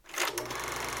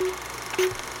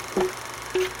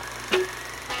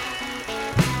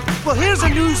Well, here's a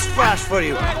news flash for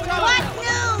you. What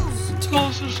news? Tell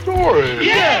us a story.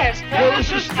 Yes, tell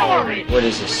us a story. What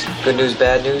is this? Good news,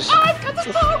 bad news? I've got the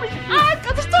story. I've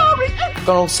got the story.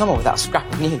 Gone all summer without a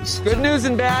scrap of news. Good news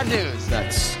and bad news.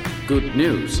 That's good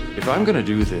news. If I'm gonna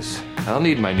do this, I'll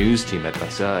need my news team at my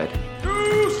side.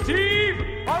 News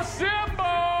team,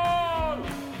 assemble!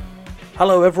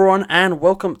 Hello everyone and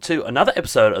welcome to another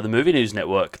episode of the Movie News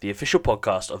Network, the official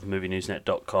podcast of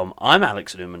MovieNewsNet.com. I'm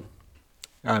Alex Newman.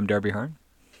 I'm Darby Harn.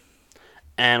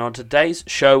 And on today's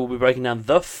show we'll be breaking down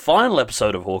the final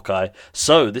episode of Hawkeye.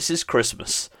 So this is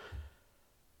Christmas.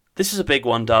 This is a big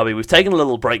one, Darby. We've taken a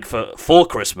little break for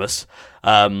Christmas.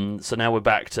 So now we're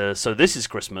back to So This Is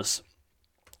Christmas.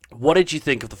 What did you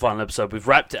think of the final episode? We've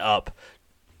wrapped it up.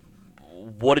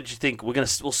 What did you think?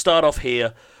 We'll start off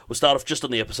here. We'll start off just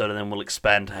on the episode and then we'll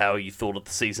expand to how you thought of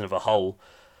the season of a whole.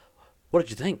 What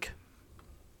did you think?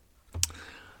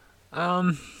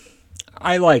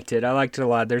 I liked it. I liked it a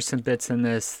lot. There's some bits in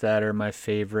this that are my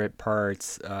favorite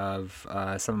parts of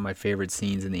some of my favorite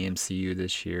scenes in the MCU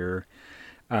this year.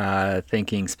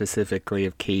 Thinking specifically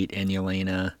of Kate and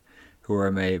Yelena, who are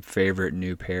my favorite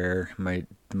new pair, my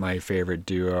favorite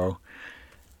duo.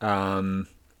 But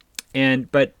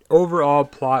overall,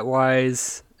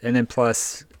 plot-wise, and then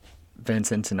plus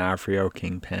Vincent D'Onofrio,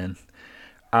 Kingpin.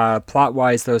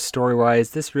 Plot-wise, though,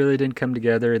 story-wise, this really didn't come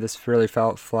together. This really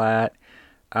felt flat.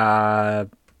 The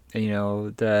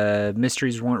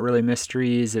mysteries weren't really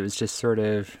mysteries. It was just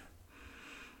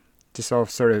all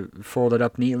sort of folded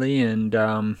up neatly, and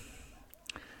that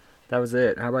was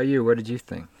it. How about you? What did you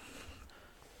think?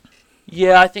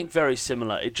 Yeah, I think very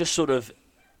similar. It just sort of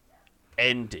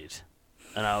ended,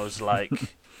 and I was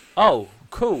like, oh,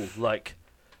 cool, like,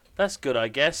 that's good, I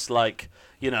guess. Like,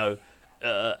 yeah,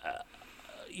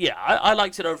 I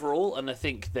liked it overall, and I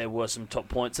think there were some top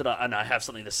points, and I have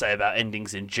something to say about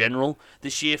endings in general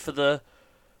this year for the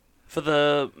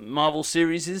Marvel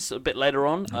series a bit later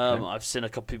on. Okay. I've seen a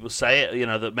couple people say it,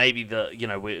 that maybe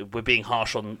we're being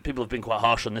harsh on, people have been quite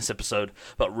harsh on this episode,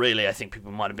 but really I think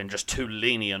people might have been just too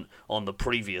lenient on the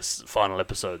previous final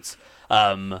episodes.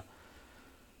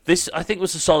 This, I think,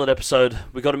 was a solid episode.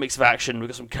 We got a mix of action, we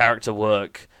got some character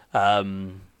work.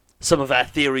 Some of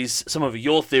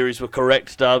your theories were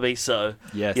correct, Darby, so,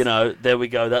 yes. There we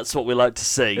go. That's what we like to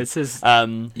see. This is,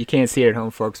 you can't see it at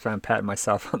home, folks, but I'm patting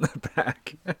myself on the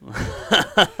back.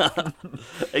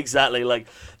 Exactly. Like,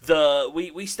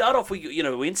 we start off,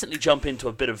 we instantly jump into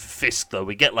a bit of Fisk, though.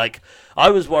 We get,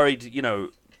 I was worried,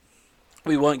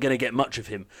 we weren't going to get much of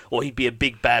him, or he'd be a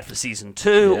big bad for season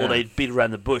 2, or they'd beat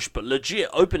around the bush, but legit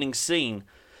opening scene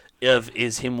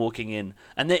is him walking in.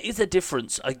 And there is a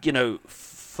difference,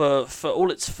 for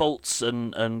all its faults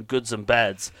and goods and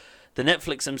bads, the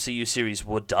Netflix MCU series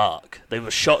were dark. They were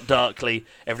shot darkly.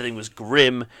 Everything was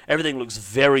grim. Everything looks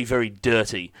very, very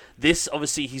dirty. This,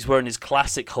 obviously, he's wearing his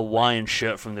classic Hawaiian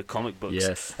shirt from the comic books.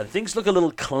 Yes. And things look a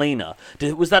little cleaner.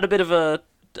 Was that a bit of a...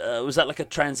 was that like a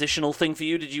transitional thing for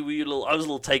you? I was a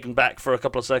little taken back for a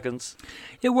couple of seconds.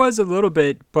 It was a little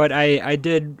bit, but I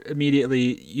did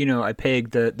immediately, I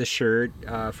pegged the shirt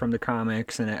from the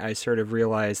comics, and I sort of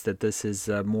realized that this is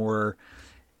more.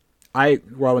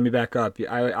 Let me back up.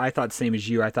 I thought the same as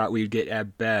you. I thought we'd get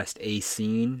at best a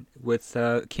scene with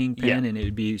Kingpin, and it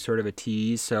would be sort of a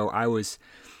tease. So I was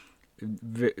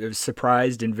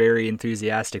surprised and very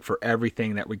enthusiastic for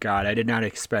everything that we got. I did not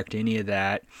expect any of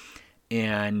that.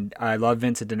 And I love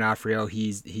Vincent D'Onofrio.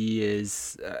 He's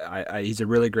a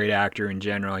really great actor in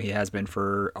general. He has been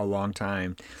for a long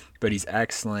time, but he's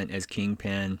excellent as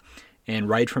Kingpin. And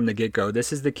right from the get-go,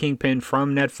 this is the Kingpin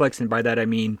from Netflix, and by that I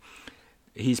mean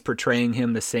he's portraying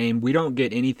him the same. We don't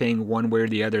get anything one way or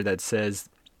the other that says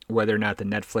whether or not the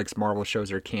Netflix Marvel shows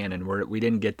are canon. We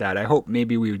didn't get that. I hope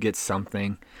maybe we would get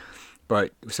something,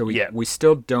 but we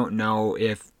still don't know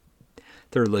if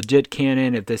they're legit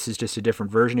canon, if this is just a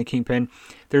different version of Kingpin.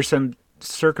 There's some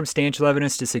circumstantial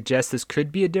evidence to suggest this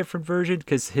could be a different version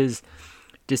because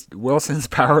Wilson's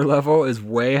power level is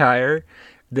way higher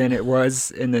than it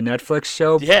was in the Netflix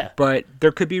show. Yeah. But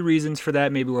there could be reasons for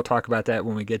that. Maybe we'll talk about that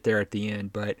when we get there at the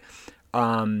end. But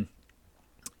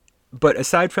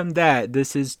aside from that,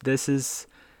 this is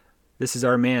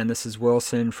our man. This is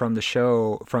Wilson from the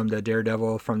show, from the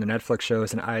Daredevil, from the Netflix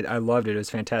shows, and I loved it. It was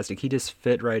fantastic. He just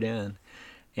fit right in.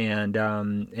 And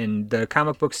the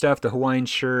comic book stuff, the Hawaiian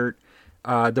shirt,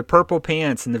 the purple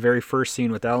pants in the very first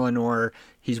scene with Eleanor.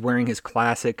 He's wearing his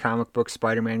classic comic book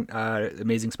Spider-Man,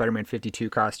 Amazing Spider-Man 52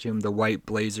 costume, the white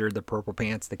blazer, the purple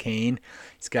pants, the cane.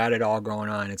 He's got it all going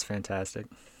on. It's fantastic.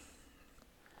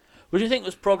 which I think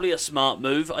was probably a smart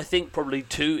move. I think probably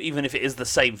too, even if it is the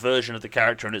same version of the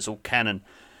character and it's all canon,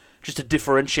 just to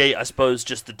differentiate, I suppose,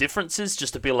 just the differences,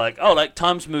 just to be like, oh, like,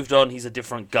 time's moved on, he's a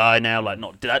different guy now, like,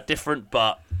 not that different,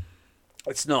 but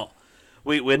it's not.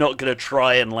 We're not going to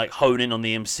try and, like, hone in on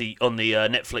the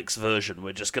Netflix version.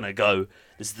 We're just going to go,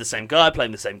 this is the same guy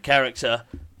playing the same character,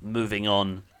 moving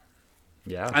on.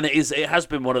 Yeah. And it has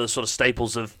been one of the sort of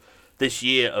staples of this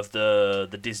year of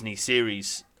the Disney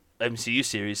series, MCU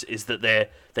series, is that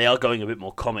they are going a bit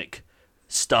more comic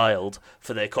styled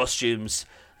for their costumes.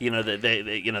 You know,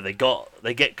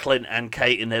 they get Clint and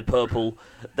Kate in their purple.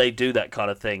 They do that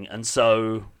kind of thing, and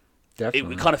so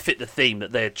it kind of fit the theme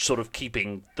that they're sort of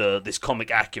keeping this comic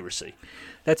accuracy.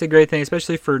 That's a great thing,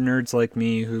 especially for nerds like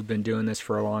me who've been doing this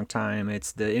for a long time.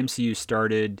 It's the MCU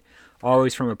started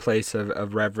always from a place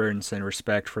of reverence and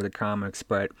respect for the comics,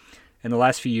 but in the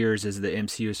last few years, as the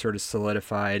MCU has sort of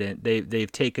solidified, and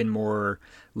they've taken more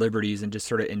liberties and just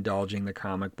sort of indulging the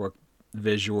comic book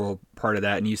visual part of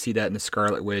that, and you see that in the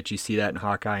Scarlet Witch, you see that in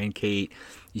Hawkeye and Kate,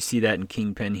 you see that in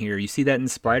Kingpin here, you see that in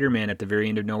Spider-Man at the very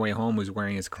end of No Way Home, who's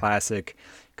wearing his classic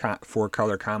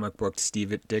 4-color comic book Steve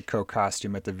Ditko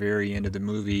costume at the very end of the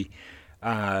movie.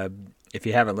 If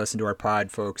you haven't listened to our pod,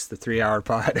 folks, the 3-hour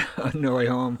pod on No Way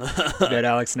Home that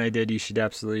Alex and I did, you should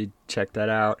absolutely check that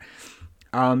out.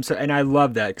 And I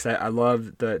love that because I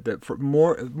love for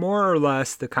more or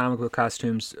less the comic book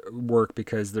costumes work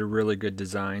because they're really good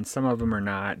designs. Some of them are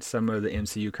not. Some of the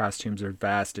MCU costumes are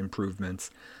vast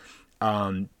improvements.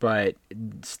 But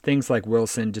things like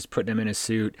Wilson just putting him in a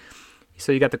suit.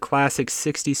 So you got the classic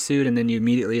 60s suit, and then you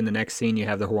immediately in the next scene you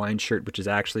have the Hawaiian shirt, which is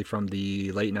actually from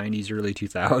the late 90s, early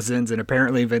 2000s. And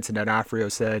apparently Vincent D'Onofrio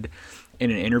said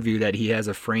in an interview that he has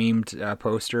a framed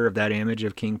poster of that image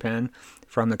of Kingpin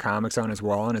from the comics on his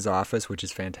wall in his office, which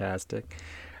is fantastic.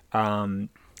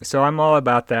 So I'm all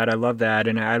about that. I love that.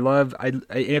 And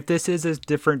if this is a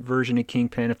different version of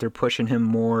Kingpin, if they're pushing him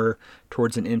more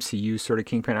towards an MCU sort of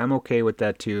Kingpin, I'm okay with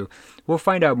that too. We'll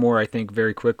find out more, I think,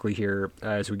 very quickly here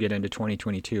as we get into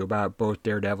 2022 about both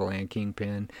Daredevil and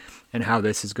Kingpin and how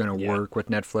this is going to work with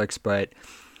Netflix. But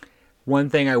one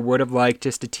thing I would have liked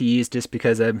just to tease, just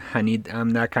because I'm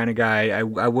that kind of guy, I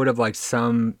would have liked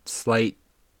some slight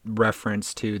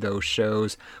reference to those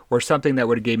shows or something that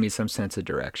would have gave me some sense of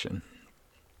direction.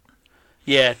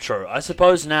 Yeah, true. I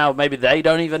suppose now maybe they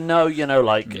don't even know,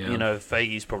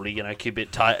 Feige's probably, keep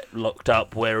it tight, locked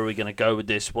up. Where are we going to go with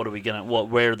this? Where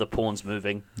are the pawns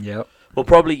moving? Yep. Well,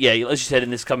 probably, as you said,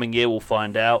 in this coming year, we'll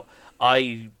find out.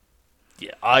 I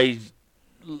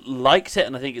liked it,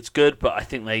 and I think it's good, but I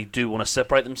think they do want to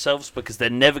separate themselves because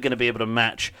they're never going to be able to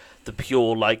match the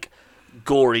pure,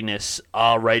 goriness,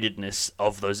 R-ratedness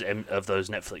of those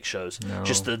Netflix shows. No.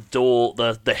 Just the door,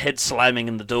 the head slamming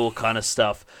in the door kind of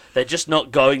stuff. They're just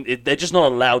not they're just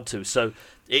not allowed to. So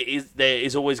there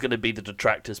is always going to be the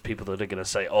detractors, people that are going to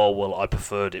say, "Oh, well, I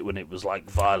preferred it when it was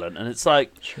violent," and it's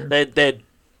sure. they're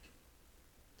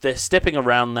stepping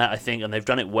around that, I think, and they've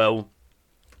done it well.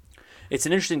 It's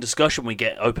an interesting discussion we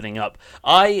get opening up.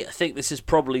 I think this is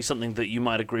probably something that you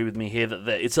might agree with me here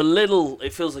that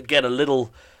it feels again a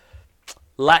little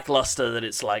lackluster that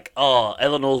it's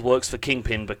Eleanor works for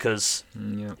Kingpin because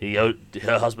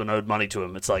her husband owed money to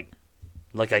him. It's like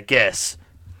I guess,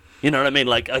 you know what I mean?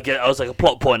 I was a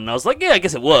plot point, and I was like, yeah, I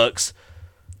guess it works.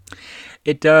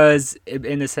 It does,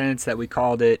 in the sense that we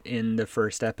called it in the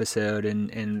first episode,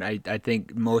 and I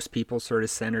think most people sort of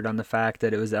centered on the fact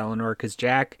that it was Eleanor because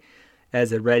Jack,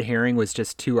 as a red herring, was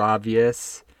just too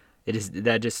obvious.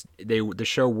 The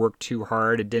show worked too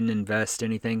hard. It didn't invest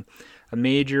anything. A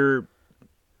major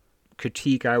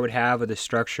critique I would have of the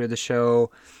structure of the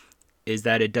show is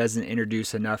that it doesn't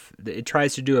introduce enough. It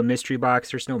tries to do a mystery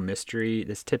box. There's no mystery.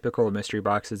 This typical of mystery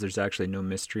boxes, there's actually no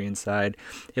mystery inside.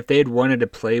 If they had wanted to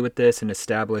play with this and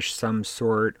establish some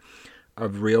sort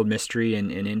of real mystery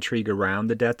and intrigue around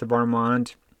the death of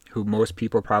Armand, who most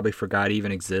people probably forgot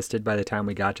even existed by the time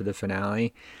we got to the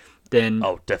finale, then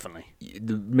definitely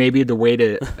maybe the way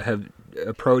to have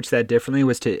approached that differently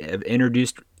was to have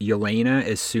introduced Yelena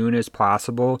as soon as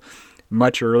possible,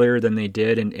 much earlier than they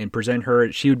did, and present her.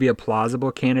 She would be a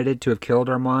plausible candidate to have killed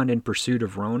Armand in pursuit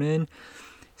of Ronin.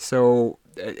 So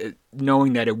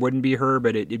knowing that it wouldn't be her,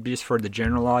 but it'd be just for the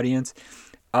general audience.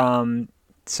 And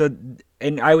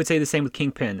I would say the same with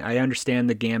Kingpin. I understand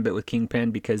the gambit with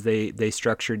Kingpin because they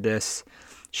structured this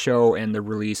show and the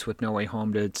release with No Way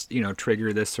Home to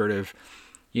trigger this sort of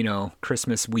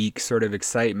Christmas week sort of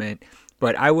excitement.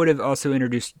 But I would have also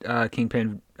introduced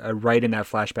Kingpin right in that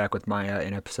flashback with Maya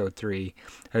in episode 3.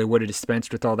 I would have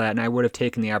dispensed with all that, and I would have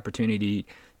taken the opportunity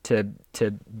to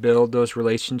build those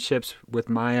relationships with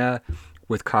Maya,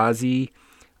 with Kazi,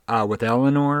 with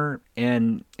Eleanor,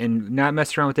 and not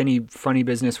mess around with any funny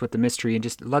business with the mystery, and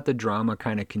just let the drama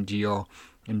kind of congeal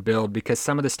and build, because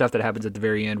some of the stuff that happens at the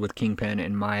very end with Kingpin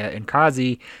and Maya and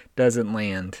Kazi doesn't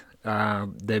land.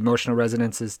 The emotional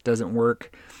resonances doesn't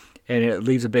work, and it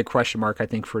leaves a big question mark, I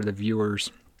think, for the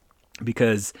viewers,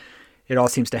 because it all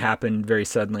seems to happen very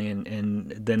suddenly,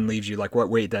 and then leaves you like, what,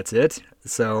 wait, that's it?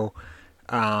 So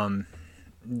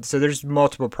there's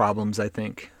multiple problems, I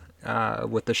think,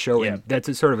 with the show. Yeah. And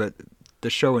that's sort of the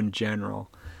show in general,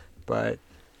 but...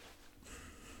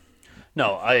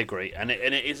 No, I agree, and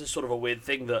it is a sort of a weird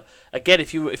thing that, again,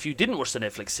 if you didn't watch the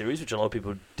Netflix series, which a lot of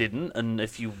people didn't, and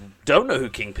if you don't know who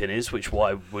Kingpin is, which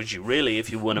why would you really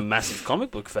if you weren't a massive comic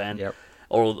book fan, Yep.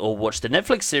 or watch the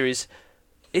Netflix series,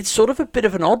 it's sort of a bit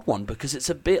of an odd one, because it's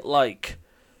a bit like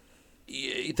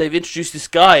they've introduced this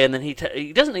guy, and then he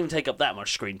doesn't even take up that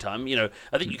much screen time. You know,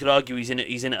 I think you could argue he's in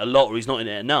it a lot, or he's not in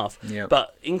it enough. Yep.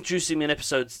 But introducing him in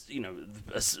episodes, you know,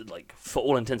 like for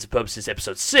all intents and purposes,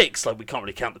 episode 6, like we can't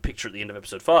really count the picture at the end of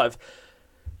episode 5.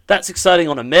 That's exciting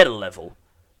on a meta level,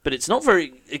 but it's not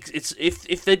very. It's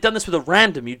if they'd done this with a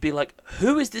random, you'd be like,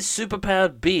 who is this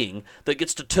superpowered being that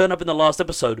gets to turn up in the last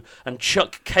episode and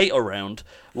chuck Kate around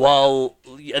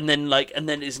and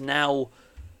then is now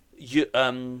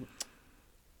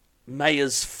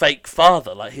Maya's fake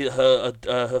father, like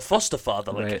her foster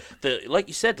father, like right. like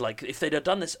you said, like if they'd have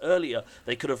done this earlier,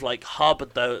 they could have like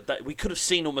harbored that. We could have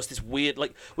seen almost this weird,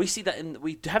 like we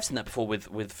have seen that before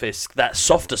with Fisk, that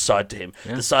softer side to him,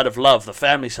 the side of love, the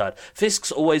family side.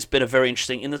 Fisk's always been a very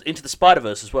interesting Into the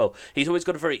Spider-Verse as well. He's always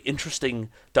got a very interesting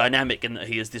dynamic in that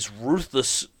he is this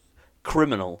ruthless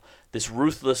criminal, this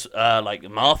ruthless like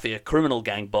mafia criminal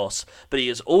gang boss, but he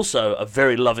is also a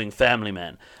very loving family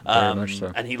man, Very much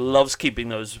so. and he loves keeping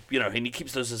those, you know, and he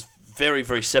keeps those as very,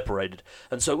 very separated.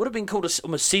 And so it would have been cool to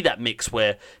almost see that mix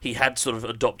where he had sort of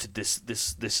adopted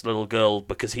this little girl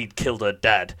because he'd killed her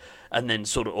dad, and then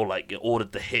sort of, or like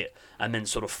ordered the hit, and then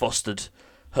sort of fostered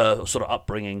her sort of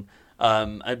upbringing.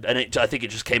 I think it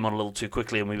just came on a little too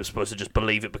quickly, and we were supposed to just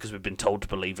believe it because we've been told to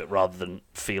believe it rather than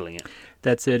feeling it.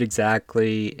 That's it,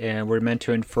 exactly. And we're meant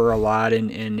to infer a lot.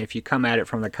 And if you come at it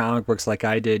from the comic books like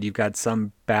I did, you've got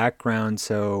some background.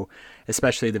 So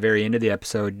especially at the very end of the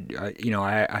episode,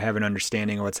 I have an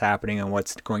understanding of what's happening and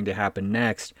what's going to happen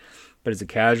next. But as a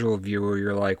casual viewer,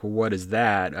 you're like, well, what is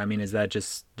that? I mean, that's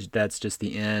just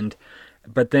the end?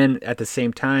 But then at the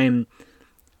same time,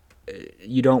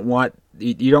 you don't want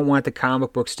the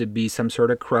comic books to be some sort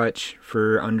of crutch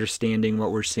for understanding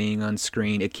what we're seeing on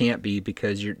screen. It can't be,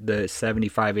 because the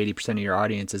 75-80% of your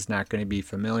audience is not going to be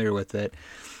familiar with it.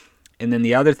 And then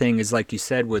the other thing is, like you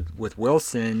said, with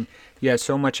Wilson, you have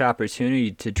so much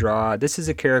opportunity to draw. This is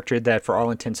a character that, for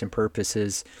all intents and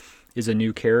purposes, is a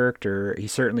new character.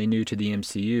 He's certainly new to the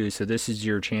MCU, so this is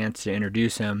your chance to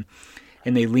introduce him.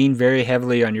 And they lean very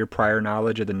heavily on your prior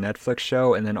knowledge of the Netflix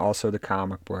show and then also the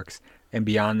comic books. And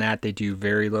beyond that, they do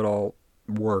very little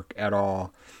work at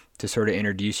all to sort of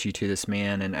introduce you to this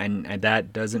man. And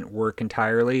that doesn't work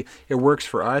entirely. It works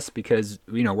for us because,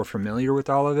 we're familiar with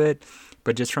all of it.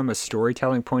 But just from a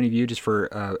storytelling point of view, just for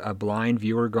a blind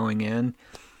viewer going in,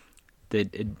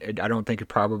 I don't think it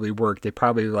probably worked. They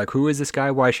probably were like, who is this guy?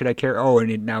 Why should I care? Oh,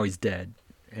 and now he's dead.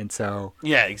 And so...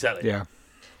 Yeah, exactly. Yeah.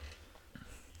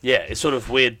 Yeah, it's sort of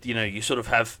weird, you sort of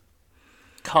have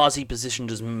Kazi positioned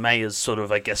as Maya's sort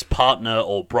of, I guess, partner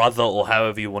or brother or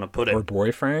however you want to put it. Or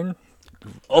boyfriend.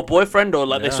 Or boyfriend, or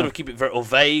like they sort of keep it very, or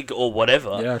vague or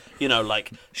whatever. Yeah.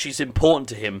 Like she's important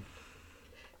to him.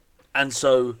 And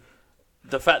so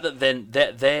the fact that then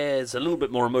there's a little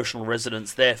bit more emotional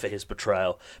resonance there for his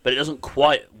betrayal, but it doesn't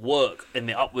quite work in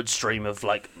the upward stream of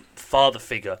like father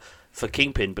figure for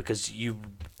Kingpin, because you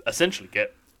essentially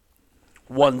get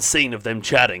one scene of them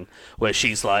chatting where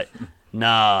she's like,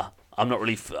 nah, I'm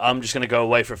just going to go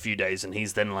away for a few days. And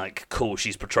he's then like, cool,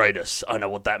 she's betrayed us. I know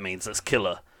what that means. Let's kill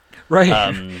her.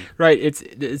 Right. Right.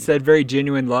 It's that very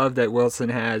genuine love that Wilson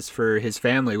has for his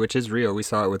family, which is real. We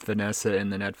saw it with Vanessa in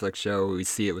the Netflix show. We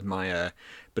see it with Maya.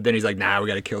 But then he's like, nah, we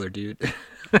got to kill her, dude.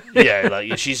 Yeah,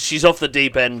 like she's off the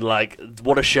deep end. Like,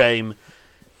 what a shame.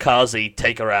 Kazi,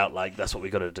 take her out. Like, that's what we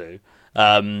got to do.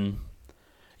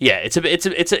 Yeah, it's an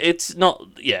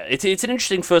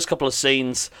interesting first couple of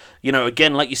scenes.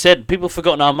 Again, like you said, people have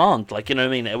forgotten Armand. Like,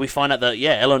 we find out that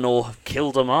Eleanor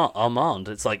killed Armand.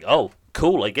 It's like, oh,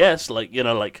 cool, I guess. Like,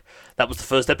 that was the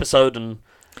first episode, and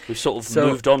we've sort of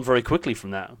moved on very quickly from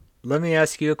that. Let me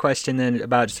ask you a question then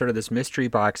about sort of this mystery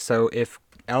box. So, if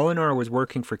Eleanor was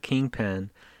working for Kingpin,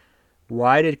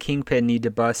 why did Kingpin need to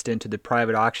bust into the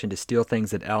private auction to steal things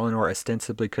that Eleanor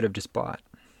ostensibly could have just bought?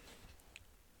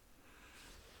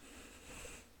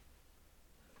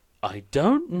 I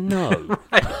don't know.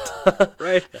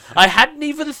 Right. I hadn't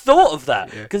even thought of that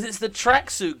because it's the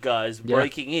tracksuit guys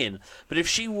breaking in. But if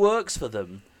she works for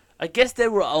them, I guess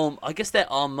they're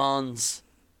Armand's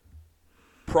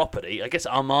property. I guess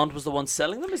Armand was the one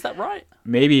selling them. Is that right?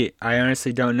 Maybe. I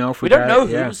honestly don't know. If we don't know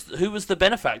who was the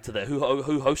benefactor there. Who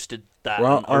hosted that?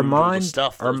 Well, Armand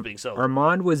stuff that was being sold.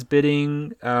 Armand was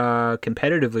bidding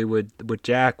competitively with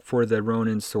Jack for the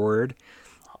Ronin sword.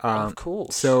 Of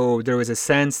course. So there was a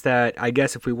sense that, I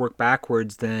guess if we work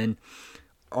backwards, then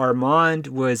Armand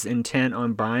was intent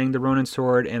on buying the Ronin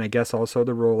sword and I guess also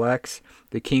the Rolex.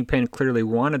 The Kingpin clearly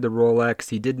wanted the Rolex.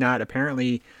 He did not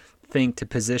apparently think to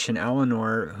position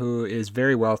Eleanor, who is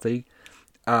very wealthy,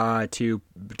 to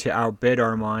outbid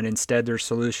Armand. Instead, their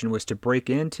solution was to break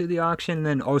into the auction and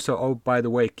then also, oh, by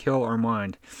the way, kill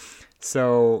Armand.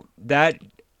 So that,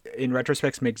 in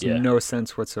retrospect, makes no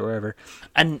sense whatsoever.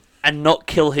 And not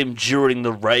kill him during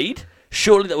the raid?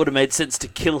 Surely that would have made sense to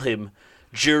kill him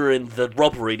during the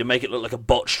robbery to make it look like a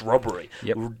botched robbery.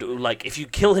 Yep. Like, if you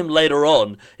kill him later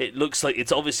on, it looks like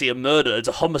it's obviously a murder, it's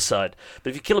a homicide. But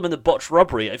if you kill him in the botched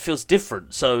robbery, it feels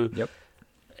different. So,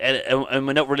 and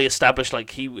we're not really established,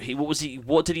 like,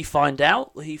 what did he find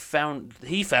out? He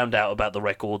found out about the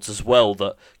records as well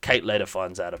that Kate later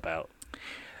finds out about.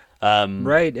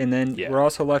 Right, and then we're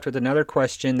also left with another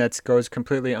question that goes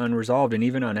completely unresolved and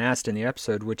even unasked in the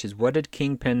episode, which is what did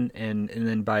Kingpin and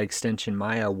then by extension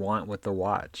Maya want with the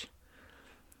watch?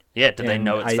 Yeah, do they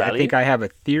know its value? I think I have a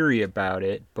theory about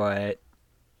it, but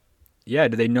do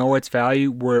they know its value?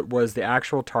 Was the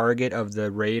actual target of the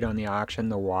raid on the auction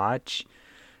the watch?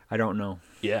 I don't know.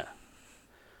 Yeah.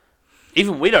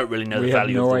 Even we don't really know the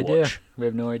value of the watch. We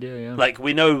have no idea, yeah. Like,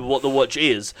 we know what the watch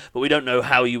is, but we don't know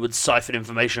how you would siphon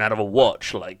information out of a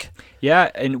watch, like... Yeah,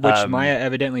 and which Maya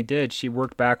evidently did. She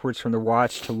worked backwards from the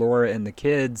watch to Laura and the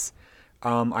kids.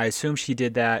 I assume she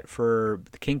did that for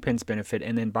the Kingpin's benefit,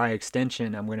 and then by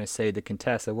extension, I'm going to say the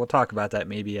Contessa. We'll talk about that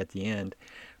maybe at the end.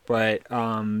 But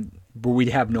we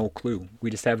have no clue.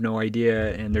 We just have no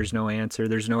idea, and there's no answer.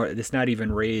 It's not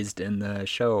even raised in the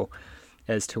show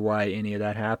as to why any of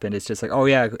that happened. It's just like, oh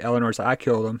yeah, Eleanor's like, I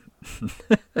killed him.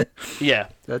 Yeah.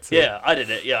 That's it. Yeah, I did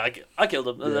it. Yeah, I killed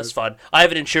him. Yeah. That's fine. I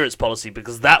have an insurance policy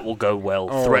because that will go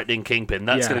well. Threatening Kingpin.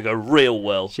 That's going to go real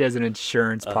well. She has an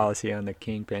insurance policy on the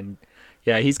Kingpin.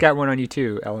 Yeah, he's got one on you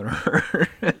too, Eleanor.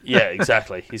 Yeah,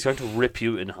 exactly. He's going to rip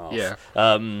you in half. Yeah.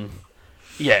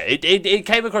 Yeah, it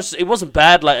came across. It wasn't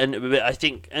bad, like, and I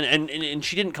think, and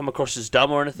she didn't come across as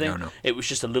dumb or anything. No. It was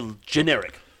just a little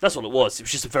generic. That's all it was. It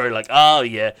was just a very like, oh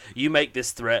yeah, you make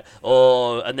this threat,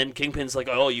 and then Kingpin's like,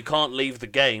 oh, you can't leave the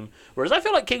game. Whereas I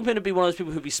feel like Kingpin would be one of those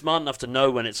people who'd be smart enough to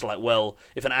know when it's like, well,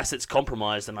 if an asset's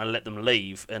compromised and I let them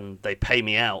leave and they pay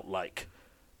me out, like,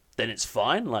 then it's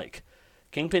fine. Like,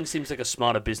 Kingpin seems like a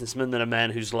smarter businessman than a man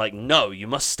who's like, no, you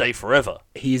must stay forever.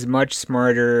 He's much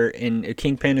smarter, and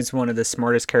Kingpin is one of the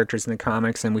smartest characters in the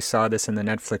comics, and we saw this in the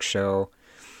Netflix show.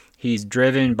 He's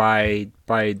driven by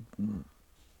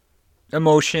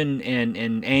emotion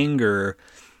and anger,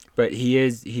 but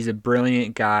he's a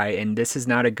brilliant guy, and this is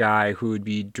not a guy who would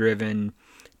be driven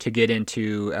to get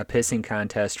into a pissing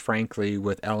contest, frankly,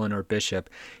 with Eleanor Bishop.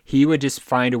 He would just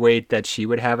find a way that she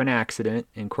would have an accident,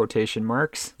 in quotation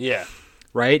marks. Yeah.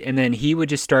 Right? And then he would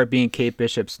just start being Kate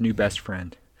Bishop's new best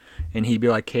friend. And he'd be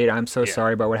like, Kate, I'm so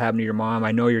sorry about what happened to your mom.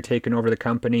 I know you're taking over the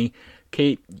company.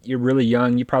 Kate, you're really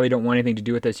young. You probably don't want anything to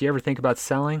do with this. You ever think about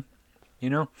selling? You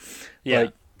know? Yeah.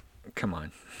 Like, come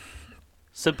on.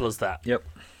 Simple as that. Yep.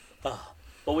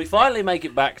 Well, we finally make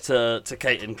it back to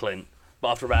Kate and Clint, but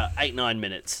after about 8-9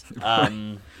 minutes.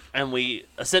 And we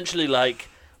essentially, like,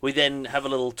 we then have a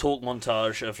little talk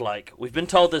montage of, like, we've been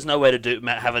told there's no way to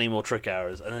have any more trick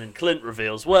hours. And then Clint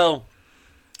reveals, well,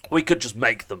 we could just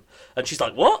make them. And she's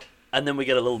like, what? And then we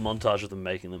get a little montage of them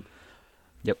making them.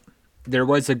 Yep. There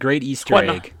was a great Easter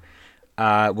egg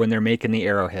when they're making the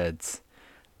arrowheads.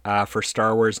 For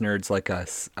Star Wars nerds like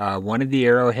us. One of the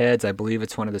arrowheads, I believe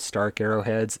it's one of the Stark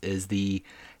arrowheads, is the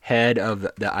head of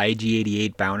the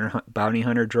IG-88 bounty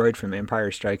hunter droid from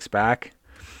Empire Strikes Back.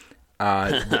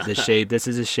 The shape, this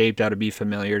is a shape that would be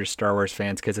familiar to Star Wars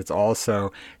fans because it's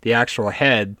also the actual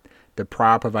head, the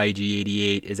prop of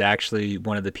IG-88 is actually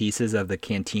one of the pieces of the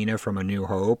cantina from A New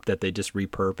Hope that they just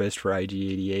repurposed for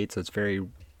IG-88, so it's very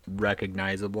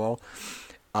recognizable.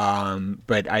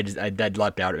 But that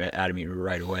leapt out of me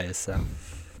right away. So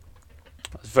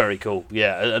it's very cool,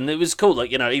 yeah, and it was cool.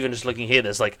 Like, you know, even just looking here,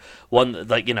 there's like one,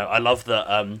 like, you know, I love that.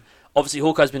 obviously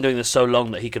Hawkeye's been doing this so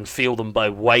long that he can feel them by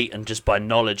weight and just by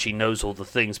knowledge. He knows all the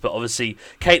things. But obviously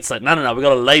Kate's like, no, we got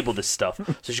to label this stuff.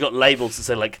 So she's got labels to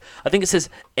say, like, I think it says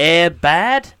air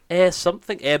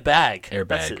something, airbag.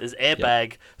 That's it. There's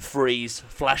airbag, freeze,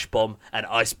 flash bomb, and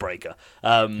icebreaker.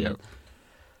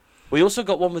 We also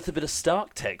got one with a bit of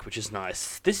Stark tech, which is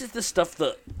nice. This is the stuff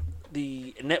that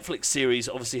the Netflix series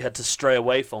obviously had to stray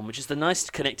away from, which is the nice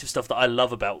connective stuff that I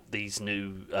love about these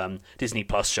new Disney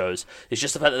Plus shows. It's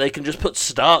just the fact that they can just put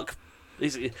Stark.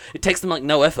 It takes them like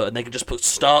no effort, and they can just put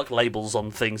Stark labels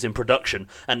on things in production,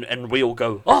 and we all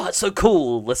go, "Oh, it's so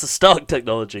cool! That's a Stark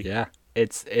technology." Yeah,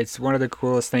 it's one of the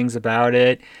coolest things about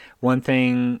it. One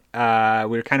thing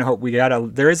we kind of hope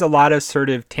there is a lot of sort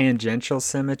of tangential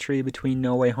symmetry between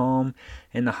No Way Home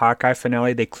and the Hawkeye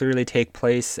finale. They clearly take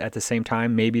place at the same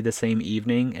time, maybe the same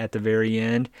evening at the very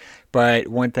end. But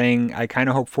one thing I kind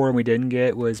of hoped for and we didn't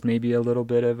get was maybe a little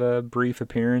bit of a brief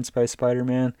appearance by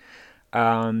Spider-Man.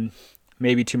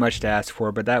 Maybe too much to ask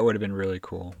for, but that would have been really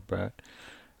cool. But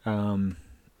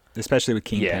especially with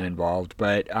Kingpin involved.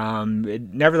 But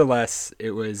nevertheless,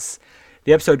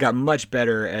 the episode got much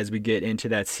better as we get into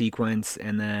that sequence,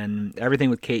 and then everything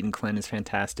with Kate and Clint is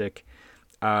fantastic.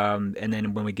 And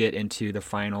then when we get into the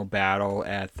final battle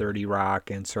at 30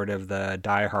 Rock and sort of the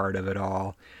diehard of it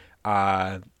all,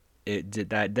 then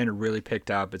it really picked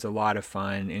up. It's a lot of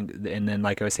fun, and then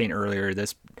like I was saying earlier,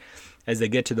 as they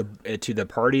get to the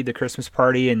party, the Christmas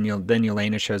party, and then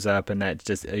Yelena shows up, and that's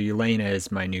just Yelena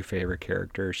is my new favorite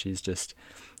character. She's just.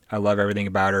 I love everything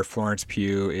about her. Florence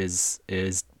Pugh is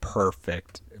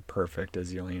perfect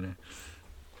as Yelena.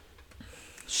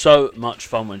 So much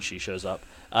fun when she shows up.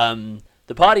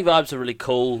 The party vibes are really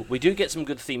cool. We do get some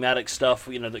good thematic stuff,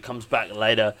 that comes back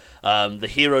later. The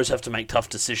heroes have to make tough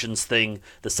decisions thing,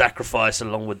 the sacrifice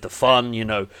along with the fun.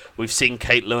 We've seen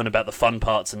Kate learn about the fun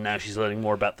parts, and now she's learning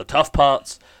more about the tough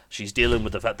parts. She's dealing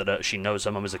with the fact that she knows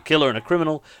her mum is a killer and a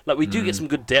criminal. Like, we do get some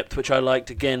good depth, which I liked.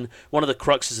 Again, one of the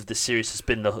cruxes of this series has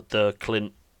been the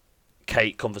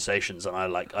Clint-Kate conversations, and I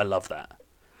love that.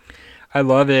 I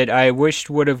love it. I wish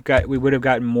we would have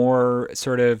gotten more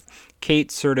sort of.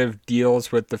 Kate sort of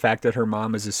deals with the fact that her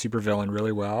mom is a supervillain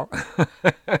really well.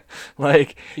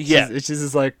 It's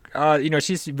just like,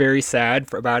 she's very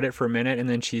sad about it for a minute, and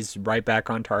then she's right back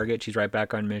on target. She's right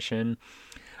back on mission.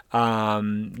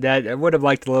 That I would have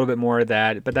liked a little bit more of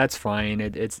that, but that's fine.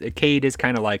 Kate is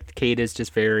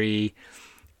just very.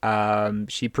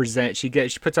 She puts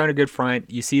on a good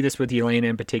front. You see this with Yelena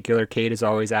in particular. Kate is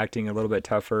always acting a little bit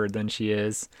tougher than she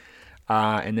is.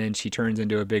 And then she turns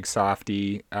into a big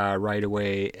softie right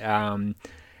away.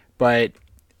 But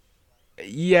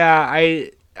yeah,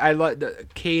 I love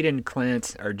Kate and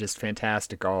Clint are just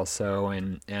fantastic also,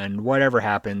 and whatever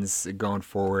happens going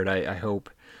forward,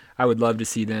 I would love to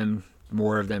see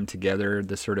more of them together,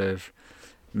 the sort of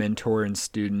mentor and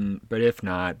student. But if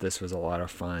not, this was a lot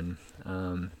of fun.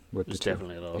 It was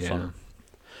definitely a lot of fun.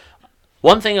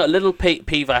 One thing, a little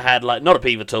peeve I had, not a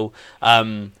peeve at all.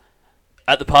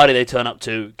 At the party they turn up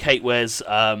to, Kate wears,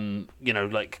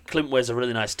 Clint wears a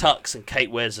really nice tux, and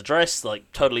Kate wears a dress,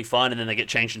 totally fine, and then they get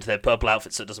changed into their purple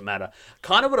outfits, so it doesn't matter.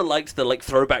 Kind of would have liked the,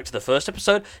 throwback to the first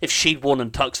episode, if she'd worn a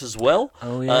tux as well.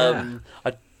 Oh, yeah.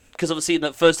 Because obviously in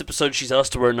that first episode she's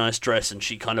asked to wear a nice dress, and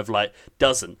she kind of,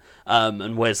 doesn't,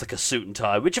 and wears, a suit and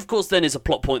tie, which of course then is a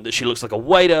plot point that she looks like a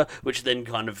waiter, which then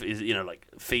kind of is,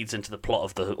 feeds into the plot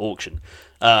of the auction.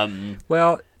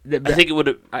 Well... I think it would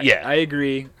have. Yeah, I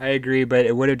agree, but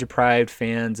it would have deprived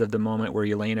fans of the moment where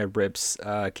Yelena rips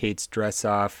Kate's dress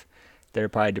off. They're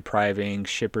probably depriving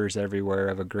shippers everywhere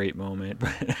of a great moment.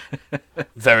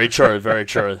 Very true, very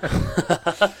true.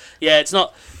 Yeah, it's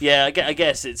not. Yeah, I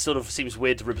guess it sort of seems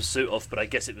weird to rip a suit off, but I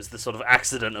guess it was the sort of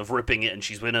accident of ripping it, and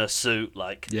she's in her suit,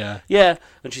 yeah,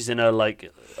 and she's in her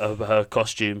her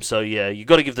costume. So yeah, you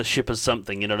got to give the shippers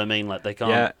something. You know what I mean? They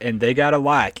can't. Yeah, and they got a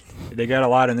lot. They got a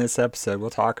lot in this episode.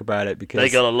 We'll talk about it because they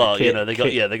got a lot. They got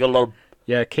a lot.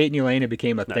 Yeah, Kate and Yelena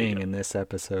became a thing in this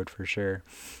episode for sure.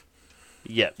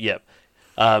 Yep.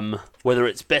 Whether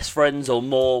it's best friends or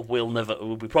more,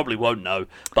 we probably won't know,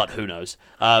 but who knows?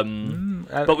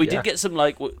 But we did get some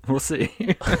we'll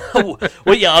see.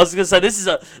 Well, yeah, I was gonna say this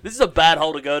is a bad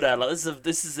hole to go down.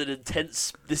 This is an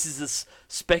intense. This is as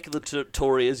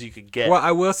speculatory as you could get. Well,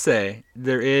 I will say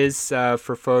there is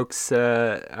for folks who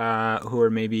are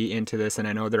maybe into this, and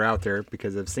I know they're out there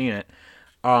because I've seen it.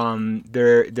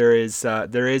 There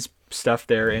is stuff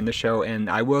there in the show, and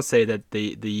I will say that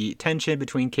the tension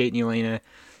between Kate and Yelena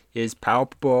is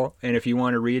palpable, and if you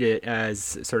want to read it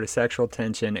as sort of sexual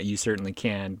tension, you certainly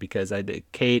can, because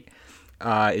Kate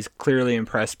is clearly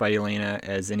impressed by Yelena,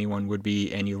 as anyone would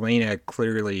be, and Yelena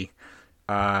clearly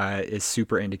is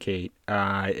super into Kate.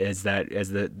 As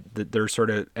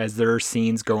their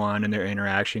scenes go on and their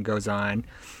interaction goes on,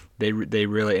 they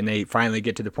really, and they finally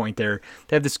get to the point there.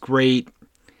 They have this great,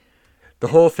 the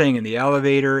whole thing in the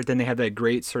elevator. Then they have that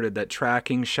great sort of that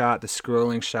tracking shot, the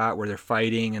scrolling shot where they're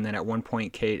fighting. And then at one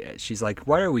point, Kate, she's like,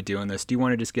 "Why are we doing this? Do you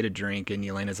want to just get a drink?" And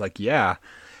Yelena's like, "Yeah."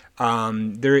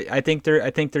 I think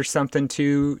there's something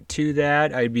to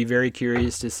that. I'd be very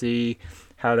curious to see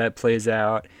how that plays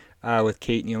out with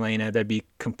Kate and Yelena. That'd be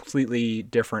completely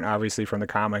different, obviously, from the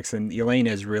comics. And Yelena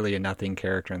is really a nothing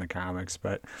character in the comics,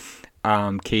 but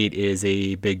Kate is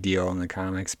a big deal in the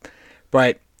comics.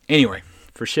 But anyway,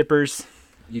 for shippers,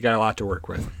 you got a lot to work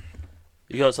with.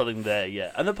 You got something there,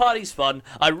 yeah. And the party's fun.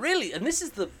 And this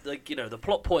is the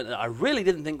plot point that I really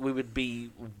didn't think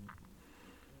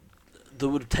that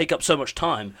would take up so much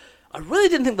time. I really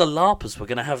didn't think the LARPers were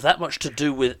going to have that much to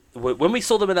do with... When we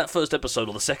saw them in that first episode,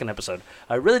 or the second episode,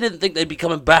 I really didn't think they'd be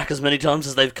coming back as many times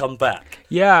as they've come back.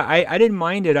 Yeah, I didn't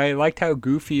mind it. I liked how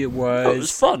goofy it was. Oh, it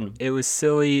was fun. It was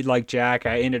silly, like Jack.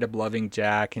 I ended up loving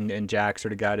Jack, and Jack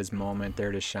sort of got his moment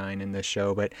there to shine in this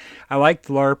show. But I liked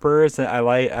the LARPers. I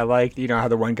liked, how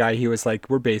the one guy, he was like,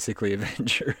 "We're basically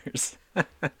Avengers." It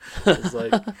was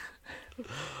like...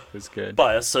 It was good.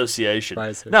 By association.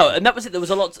 No, and that was it. There was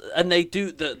a lot, and they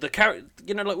do the character.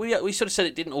 Like we sort of said,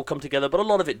 it didn't all come together, but a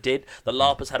lot of it did. The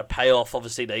LARPers had a payoff.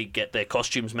 Obviously, they get their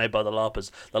costumes made by the LARPers.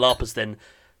 The LARPers then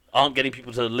aren't getting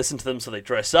people to listen to them, so they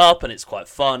dress up, and it's quite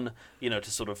fun.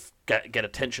 To sort of get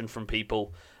attention from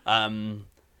people. And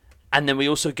then we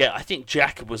also get, I think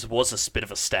Jack was a bit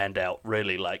of a standout.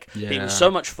 Really, he was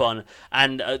so much fun,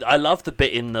 and I love the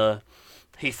bit in the.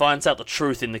 He finds out the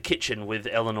truth in the kitchen with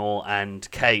Eleanor and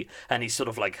Kate, and he's sort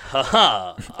of like,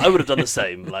 "Ha, I would have done the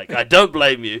same. I don't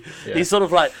blame you." Yeah. He's sort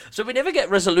of like, so we never get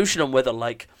resolution on whether,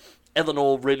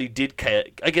 Eleanor really did care.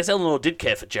 I guess Eleanor did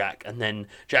care for Jack, and then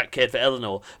Jack cared for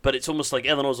Eleanor, but it's almost like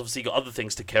Eleanor's obviously got other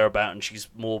things to care about, and she's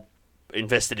more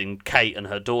invested in Kate and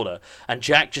her daughter. And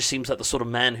Jack just seems like the sort of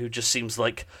man who just seems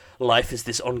like life is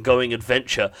this ongoing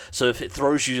adventure, so if it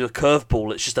throws you a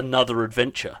curveball, it's just another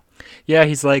adventure. Yeah,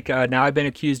 he's like, now I've been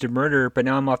accused of murder, but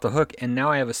now I'm off the hook, and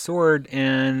now I have a sword,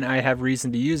 and I have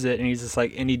reason to use it. And he's just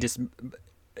like, and he just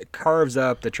carves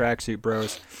up the Tracksuit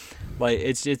Bros.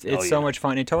 It's so much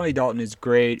fun. And Tony Dalton is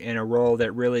great in a role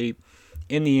that really,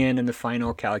 in the end, in the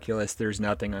final calculus, there's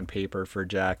nothing on paper for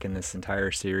Jack in this entire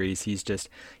series.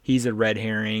 He's a red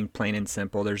herring, plain and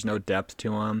simple. There's no depth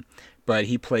to him, but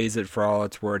he plays it for all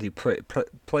it's worth. He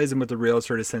plays him with a real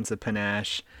sort of sense of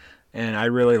panache. And I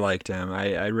really liked him.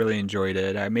 I really enjoyed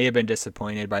it. I may have been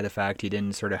disappointed by the fact he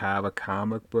didn't sort of have a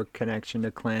comic book connection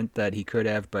to Clint that he could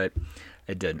have, but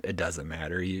it doesn't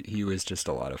matter. He was just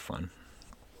a lot of fun.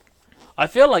 I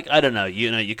feel like, I don't know,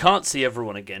 you can't see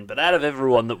everyone again, but out of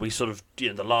everyone that we sort of,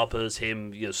 the LARPers,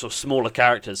 him, sort of smaller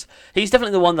characters, he's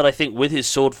definitely the one that I think with his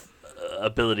sword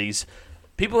abilities,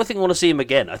 people I think want to see him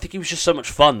again. I think he was just so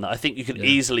much fun that I think you could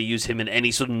easily use him in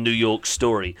any sort of New York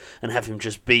story and have him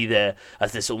just be there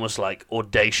as this almost like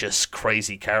audacious,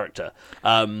 crazy character.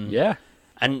 Yeah.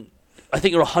 And I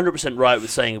think you're 100% right with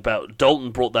saying about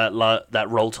Dalton brought that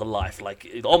role to life.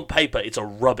 On paper, it's a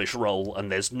rubbish role,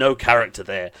 and there's no character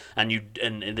there, and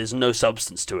there's no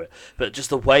substance to it. But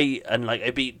just the way, and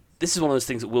this is one of those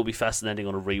things that will be fascinating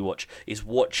on a rewatch, is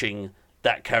watching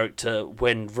that character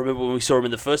remember when we saw him in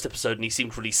the first episode and he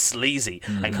seemed really sleazy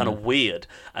and kind of weird,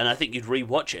 and I think you'd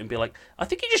rewatch it and be like, I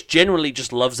think he just generally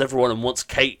just loves everyone and wants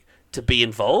Kate to be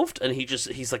involved, and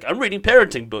he's like, I'm reading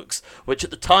parenting books, which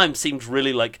at the time seemed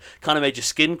really kind of made your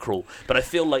skin crawl, but I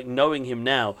feel like knowing him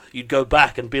now, you'd go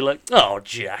back and be like, oh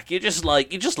Jack, you just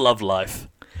love life.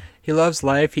 He loves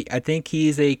life. I think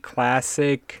he's a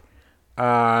classic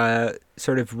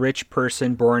sort of rich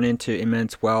person born into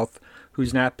immense wealth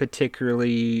who's not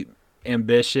particularly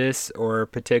ambitious or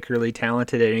particularly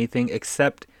talented at anything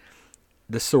except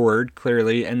the sword,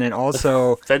 clearly, and then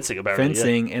also fencing,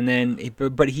 yeah. And then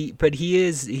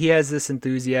he has this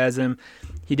enthusiasm.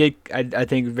 He did, I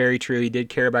think, very true. He did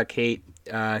care about Kate,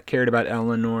 cared about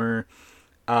Eleanor,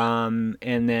 and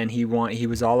then he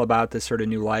was all about this sort of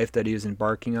new life that he was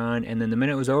embarking on. And then the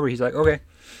minute it was over, he's like, okay.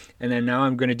 And then now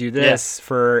I'm going to do this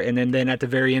and then at the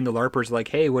very end, the LARPer's like,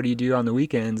 hey, what do you do on the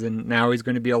weekends? And now he's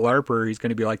going to be a LARPer. He's going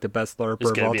to be like the best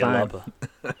LARPer of all time.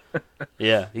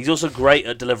 Yeah. He's also great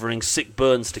at delivering sick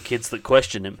burns to kids that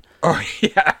question him. Oh,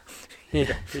 yeah.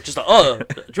 Yeah. Just like, oh, do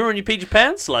you remember when you peed your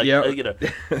pants? Yep.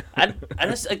 And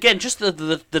it's, again, just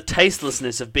the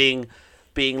tastelessness of being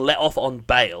being let off on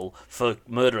bail for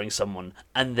murdering someone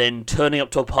and then turning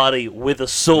up to a party with a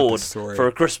sword, for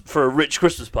a rich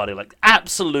Christmas party. Like,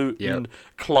 absolute and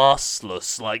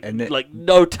classless. Like,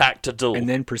 no tact at all. And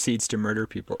then proceeds to murder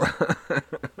people.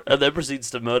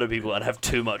 And have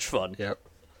too much fun. Yep.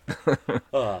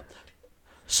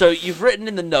 So you've written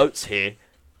in the notes here,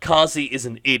 Kazi is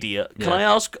an idiot. Can I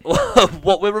ask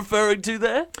what we're referring to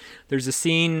there? There's a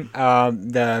scene,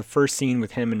 the first scene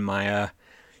with him and Maya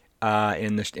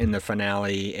in the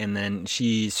finale, and then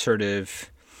she's sort of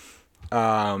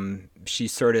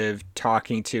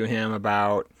talking to him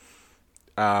about.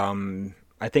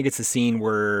 I think it's a scene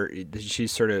where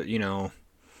she's sort of,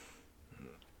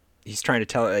 he's trying to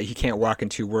tell he can't walk in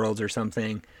two worlds or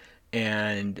something,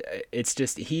 and it's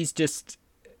just he's just.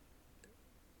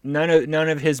 None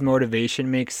of his motivation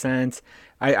makes sense.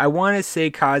 I want to say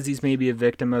Kazi's maybe a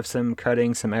victim of some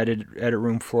cutting, some edit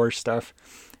room floor stuff,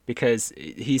 because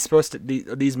he's supposed to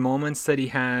these moments that he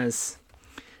has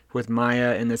with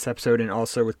Maya in this episode and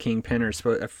also with Kingpin are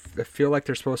supposed. I feel like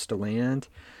they're supposed to land,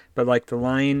 but like the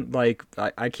line like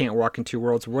I can't walk in two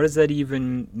worlds. What does that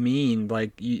even mean?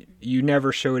 Like you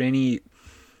never showed any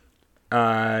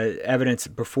evidence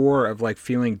before of like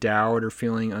feeling doubt or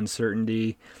feeling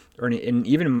uncertainty. Or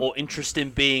interest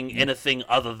in being anything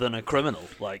other than a criminal,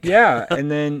 like and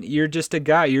then you're just a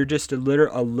guy, you're just a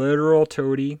literal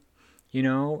toady,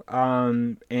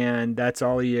 and that's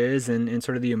all he is, and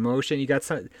sort of the emotion you got.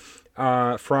 Some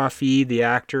Frothy, the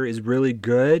actor, is really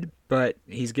good, but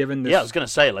he's given this. Yeah, I was gonna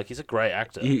say, like, he's a great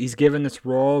actor. He's given this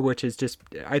role, which is just,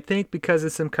 I think, because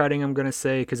of some cutting. I'm gonna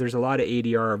say because there's a lot of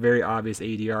ADR, very obvious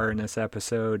ADR in this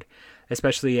episode.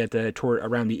 Especially at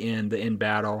around the end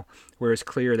battle, where it's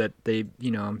clear that they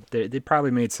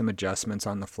probably made some adjustments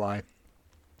on the fly.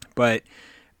 But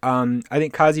I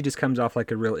think Kazi just comes off like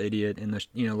a real idiot, and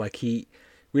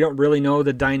we don't really know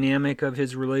the dynamic of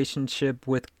his relationship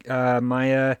with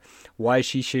Maya, why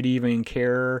she should even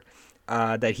care,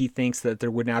 that he thinks that there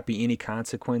would not be any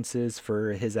consequences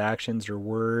for his actions or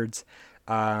words.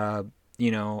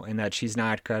 And that she's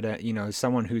not gonna,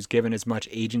 someone who's given as much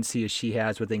agency as she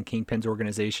has within Kingpin's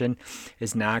organization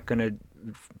is not gonna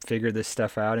figure this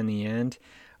stuff out in the end.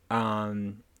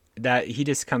 That he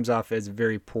just comes off as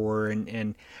very poor,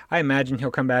 and I imagine he'll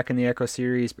come back in the Echo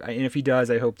series. And if he does,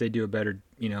 I hope they do a better,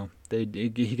 he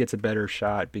gets a better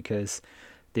shot because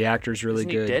the actor's really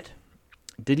good. Isn't he dead?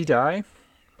 Did he die?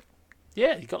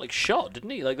 Yeah, he got shot,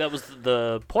 didn't he? Like that was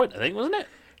the point, I think, wasn't it?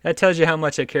 That tells you how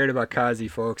much I cared about Kazi,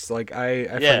 folks. Like I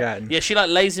forgotten. Yeah, she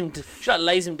lays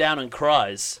him down and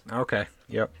cries. Okay.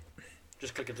 Yep.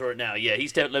 Just clicking through it now. Yeah,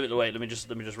 he's definitely. Wait, let me just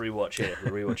rewatch here.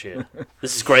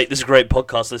 This is great. This is great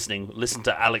podcast listening. Listen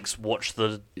to Alex watch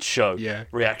the show. Yeah.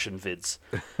 Reaction vids.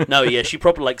 No, yeah, she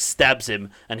probably stabs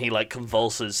him and he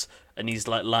convulses and he's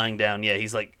lying down. Yeah,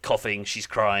 he's coughing. She's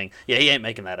crying. Yeah, he ain't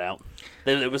making that out.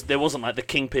 There wasn't the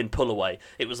Kingpin pull away.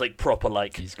 It was proper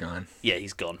he's gone. Yeah,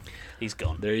 he's gone. He's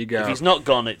gone. There you go. If he's not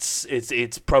gone, it's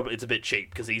probably a bit cheap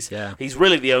because he's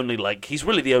really the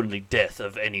only death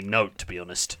of any note, to be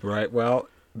honest. Right. Well,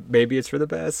 maybe it's for the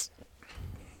best.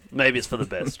 Maybe it's for the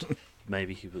best.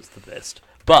 Maybe he was the best.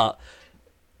 But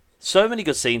so many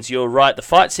good scenes. You're right. The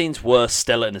fight scenes were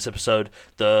stellar in this episode.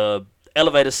 The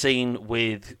elevator scene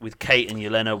with Kate and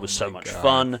Yelena was so much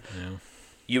fun. Yeah.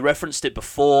 You referenced it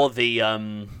before,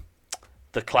 the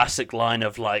classic line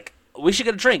of we should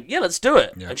get a drink. Yeah, let's do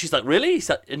it. Yeah. And she's like, really?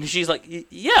 And she's like,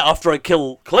 yeah, after I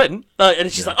kill Clint. And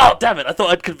she's like, oh, damn it, I thought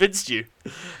I'd convinced you.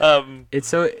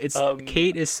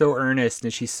 Kate is so earnest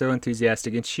and she's so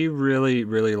enthusiastic, and she really,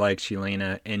 really likes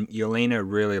Yelena, and Yelena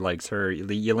really likes her.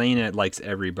 Yelena likes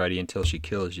everybody until she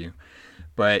kills you.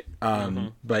 But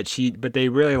but they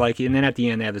really like it. And then at the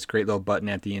end, they have this great little button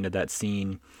at the end of that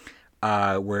scene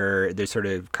where they sort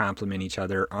of compliment each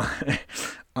other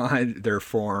on their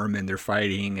form and their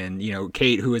fighting. And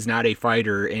Kate, who is not a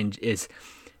fighter, and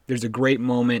there's a great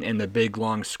moment in the big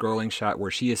long scrolling shot where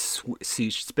she's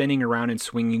spinning around and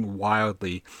swinging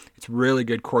wildly. It's really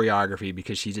good choreography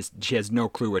because she has no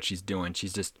clue what she's doing.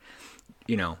 She's just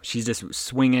she's just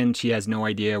swinging. She has no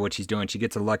idea what she's doing. She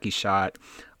gets a lucky shot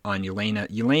on Yelena.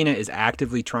 Yelena is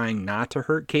actively trying not to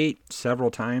hurt Kate several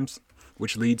times,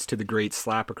 which leads to the great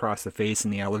slap across the face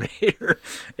in the elevator.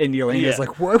 And Yelena's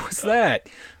like, what was that?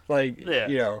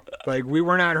 We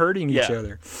were not hurting each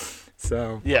other.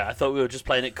 So yeah, I thought we were just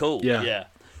playing it cool. Yeah.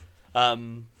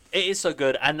 It is so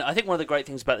good, and I think one of the great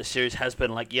things about this series has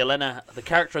been like Yelena. The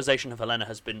characterization of Yelena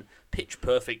has been pitch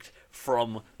perfect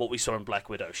from what we saw in Black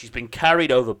Widow. She's been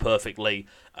carried over perfectly.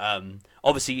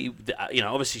 Obviously,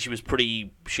 obviously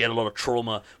she had a lot of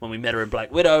trauma when we met her in Black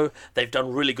Widow. They've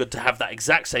done really good to have that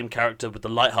exact same character with the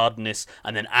lightheartedness,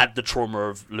 and then add the trauma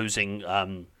of losing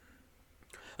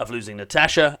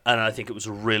Natasha, and I think it was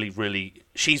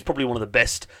she's probably one of the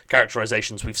best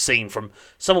characterizations we've seen from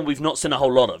someone we've not seen a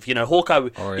whole lot of. Hawkeye,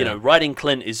 writing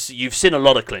Clint you've seen a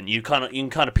lot of Clint. You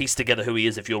can kind of piece together who he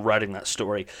is if you're writing that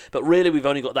story. But really, we've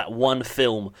only got that one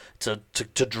film to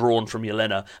draw on from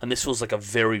Yelena, and this feels like a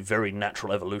very, very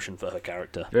natural evolution for her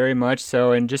character. Very much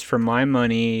so, and just for my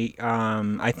money,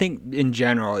 I think in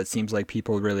general it seems like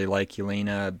people really like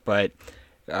Yelena, but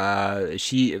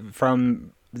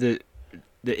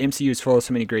the MCU is full of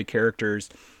so many great characters.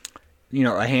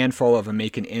 A handful of them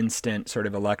make an instant sort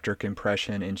of electric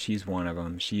impression, and she's one of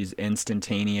them. She's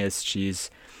instantaneous. She's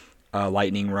a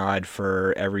lightning rod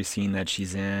for every scene that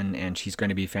she's in, and she's going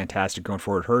to be fantastic going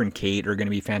forward. Her and Kate are going to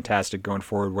be fantastic going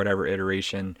forward, whatever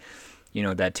iteration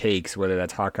that takes, whether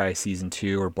that's Hawkeye Season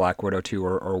 2 or Black Widow 2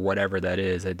 or whatever that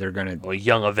is. They're going to... Or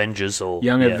Young Avengers.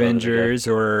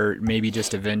 Or maybe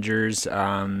just Avengers.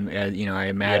 I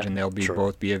imagine they'll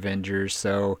both be Avengers.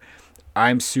 So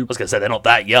I'm super... I was going to say, they're not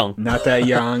that young. Not that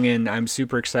young, and I'm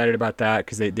super excited about that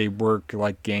because they work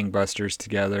like gangbusters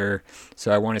together.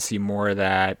 So I want to see more of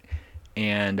that.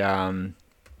 And,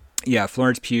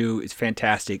 Florence Pugh is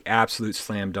fantastic. Absolute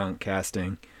slam dunk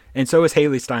casting. And so is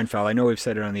Haley Steinfeld. I know we've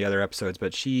said it on the other episodes,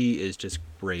 but she is just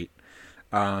great.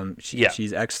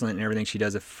 She's excellent in everything she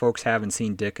does. If folks haven't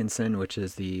seen Dickinson, which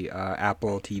is the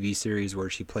Apple TV series where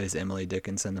she plays Emily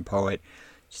Dickinson, the poet,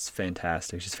 she's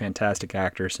fantastic. She's a fantastic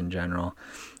actress in general.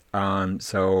 We've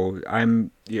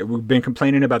been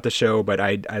complaining about the show, but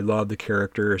I love the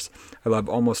characters. I love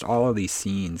almost all of these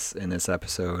scenes in this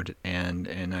episode,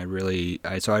 and I really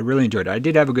enjoyed it. I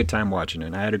did have a good time watching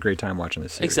it. I had a great time watching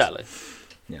this series. Exactly.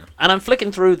 Yeah. And I'm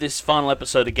flicking through this final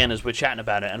episode again as we're chatting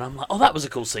about it, and I'm like, oh, that was a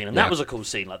cool scene, and that was a cool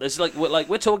scene. Like, there's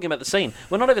we're talking about the scene.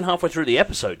 We're not even halfway through the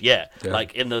episode yet. Yeah.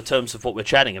 Like in the terms of what we're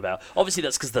chatting about. Obviously,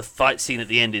 that's because the fight scene at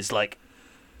the end is like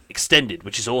extended,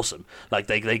 which is awesome. Like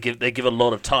they give a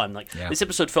lot of time. This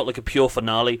episode felt like a pure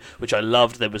finale, which I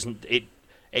loved.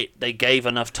 They gave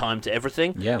enough time to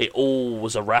everything. Yeah. It all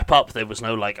was a wrap up. There was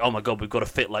no oh my god, we've got to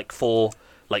fit 4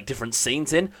 different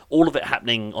scenes in. All of it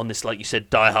happening on this, like you said,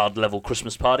 Die Hard level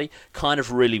Christmas party kind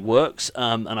of really works.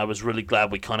 And I was really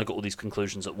glad we kind of got all these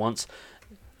conclusions at once.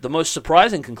 The most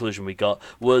surprising conclusion we got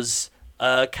was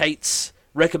Kate's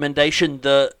recommendation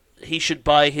that he should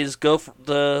buy his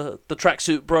the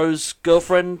Tracksuit Bros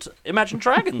girlfriend Imagine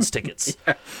Dragons tickets.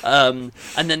 And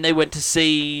then they went to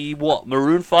see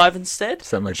Maroon 5 instead.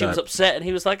 Something like she was upset, and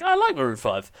he was like, I like Maroon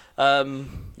 5.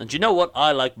 And you know what?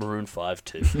 I like Maroon 5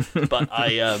 too. But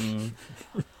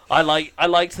I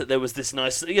liked that there was this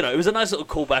nice, it was a nice little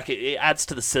callback. It adds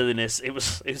to the silliness.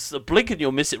 It's a blink and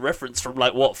you'll miss it reference from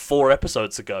 4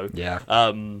 episodes ago. Yeah.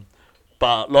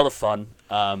 But a lot of fun.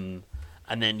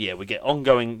 And then, we get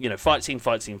ongoing, fight scene.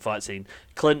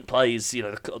 Clint plays,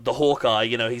 the Hawkeye,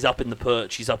 he's up in the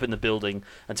perch, he's up in the building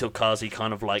until Kazi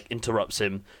kind of interrupts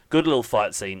him. Good little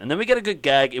fight scene. And then we get a good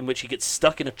gag in which he gets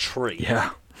stuck in a tree.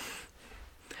 Yeah.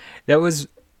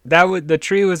 The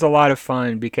tree was a lot of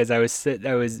fun because it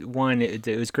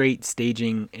was great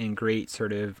staging and great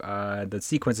sort of, the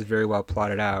sequence is very well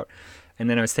plotted out. And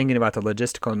then I was thinking about the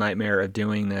logistical nightmare of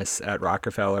doing this at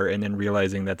Rockefeller and then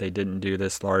realizing that they didn't do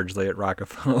this largely at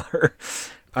Rockefeller.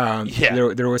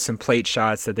 There was some plate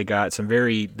shots that they got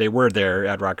they were there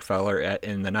at Rockefeller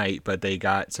in the night, but they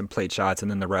got some plate shots and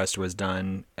then the rest was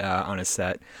done on a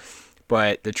set.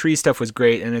 But the tree stuff was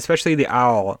great, and especially the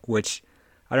owl, which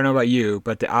I don't know about you,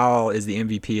 but the owl is the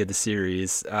MVP of the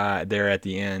series there at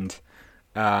the end.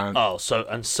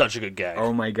 Such a good gag.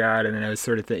 Oh my God. And then I was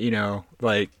sort of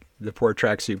the poor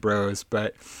Tracksuit Bros,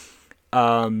 but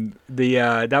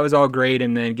that was all great,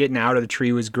 and then getting out of the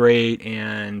tree was great,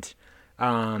 and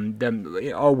them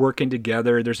all working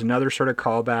together. There's another sort of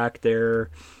callback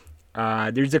there.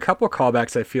 There's a couple of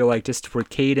callbacks I feel like just for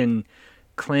Kate and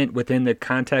Clint within the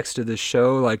context of the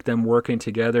show, like them working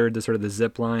together, the sort of the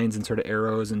zip lines and sort of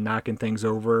arrows and knocking things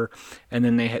over, and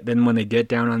then when they get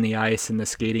down on the ice in the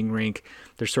skating rink,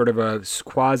 there's sort of a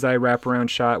quasi wraparound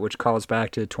shot which calls back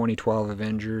to 2012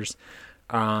 Avengers.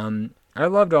 I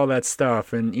loved all that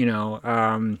stuff, and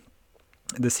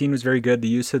the scene was very good. The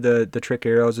use of the trick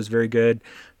arrows was very good.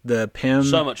 The Pym,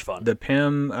 so much fun. The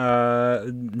Pym,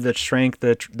 the strength,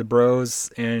 the bros,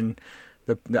 and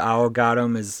the owl got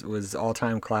him was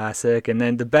all-time classic. And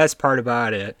then the best part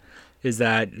about it is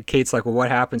that Kate's like, well, what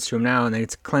happens to him now? And then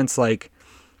it's Clint's like,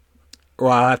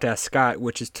 well, I'll have to ask Scott,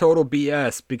 which is total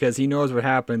BS because he knows what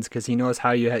happens because he knows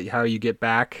how you get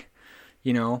back.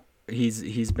 You know,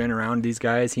 he's been around these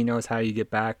guys. He knows how you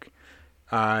get back.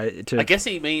 I guess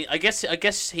he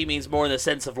means more in the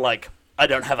sense of like, I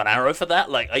don't have an arrow for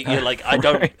that. Like, I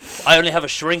don't. Right. I only have a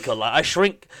shrinker. Like, I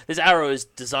shrink. This arrow is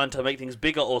designed to make things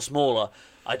bigger or smaller.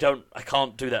 I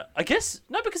can't do that. I guess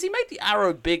no, because he made the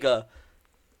arrow bigger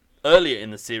earlier in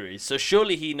the series. So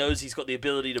surely he knows he's got the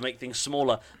ability to make things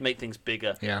smaller, make things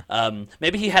bigger. Yeah.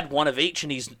 Maybe he had one of each,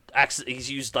 and he's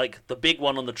used like the big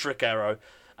one on the trick arrow.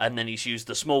 And then he's used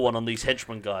the small one on these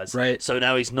henchman guys. Right. So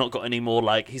now he's not got any more,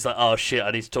 like, he's like, oh shit,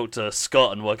 I need to talk to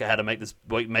Scott and work out how to make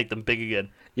them big again.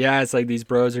 Yeah, it's like these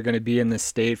bros are going to be in this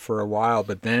state for a while,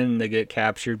 but then they get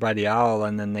captured by the owl,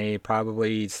 and then they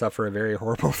probably suffer a very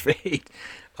horrible fate.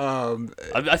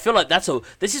 I feel like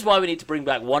this is why we need to bring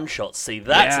back one-shots. See,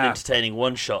 that's an entertaining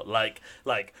one-shot. Like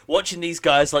watching these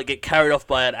guys like get carried off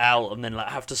by an owl and then like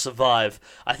have to survive.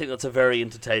 I think that's a very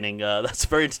entertaining,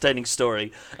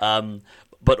 story.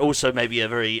 But also maybe a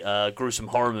very gruesome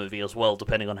horror movie as well,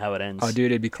 depending on how it ends. Oh,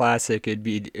 dude, it'd be classic. It'd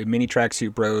be mini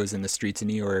tracksuit bros in the streets of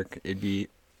New York. It'd be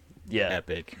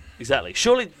epic. Exactly.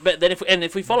 Surely, but then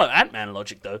if we follow Ant-Man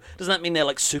logic, though, doesn't that mean they're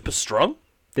like super strong?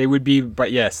 They would be,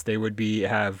 but yes, they would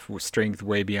have strength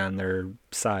way beyond their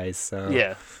size. So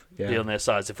yeah. Beyond their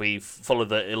size. If we follow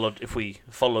the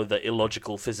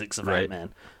illogical physics of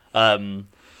Ant-Man.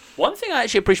 One thing I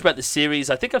actually appreciate about this series,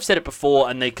 I think I've said it before,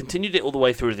 and they continued it all the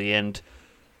way through to the end.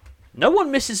 No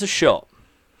one misses a shot.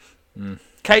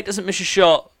 Kate doesn't miss a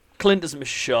shot. Clint doesn't miss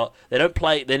a shot. They don't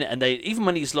play, even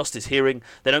when he's lost his hearing,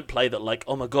 they don't play that like,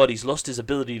 oh my god, he's lost his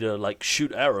ability to like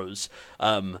shoot arrows.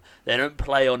 They don't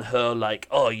play on her like,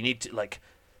 oh, you need to like,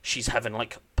 she's having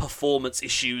like performance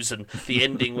issues, and the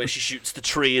ending where she shoots the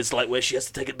tree is like where she has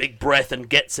to take a big breath and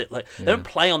gets it. Like they don't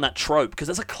play on that trope because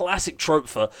that's a classic trope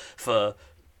for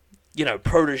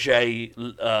protege,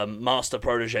 master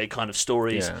protege kind of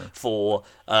stories for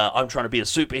I'm trying to be a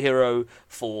superhero,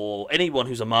 for anyone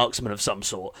who's a marksman of some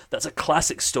sort. That's a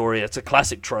classic story, it's a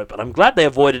classic trope, and I'm glad they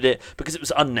avoided it because it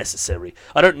was unnecessary.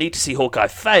 I don't need to see Hawkeye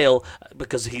fail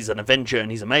because he's an Avenger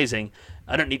and he's amazing.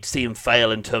 I don't need to see him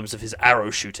fail in terms of his arrow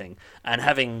shooting. And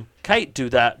having Kate do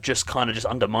that just kind of just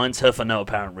undermines her for no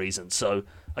apparent reason. So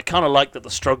I kind of like that the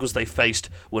struggles they faced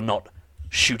were not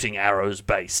shooting arrows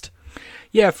based.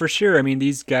 Yeah, for sure. I mean,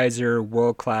 these guys are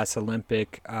world-class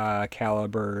Olympic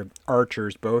caliber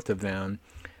archers, both of them.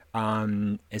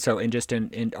 And just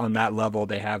on that level,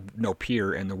 they have no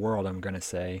peer in the world, I'm going to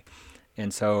say.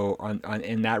 And so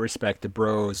in that respect, the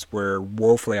bros were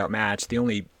woefully outmatched. The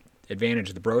only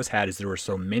advantage the bros had is there were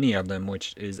so many of them,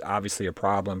 which is obviously a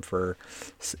problem for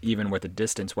even with a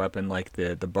distance weapon like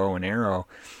the bow and arrow.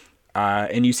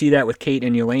 And you see that with Kate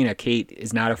and Yelena. Kate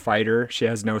is not a fighter. She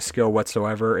has no skill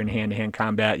whatsoever in hand-to-hand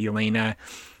combat. Yelena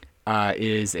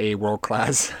is a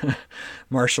world-class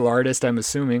martial artist, I'm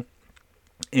assuming.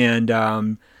 And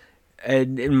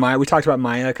we talked about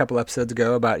Maya a couple episodes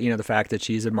ago about, the fact that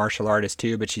she's a martial artist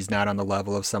too, but she's not on the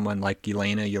level of someone like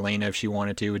Yelena. Yelena, if she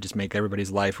wanted to, would just make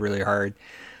everybody's life really hard.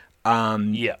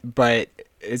 But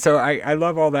so I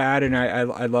love all that, and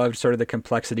I love sort of the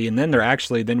complexity. And then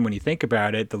then when you think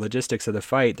about it, the logistics of the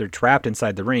fight, they're trapped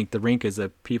inside the rink. The rink is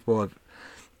people have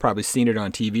probably seen it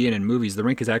on TV and in movies. The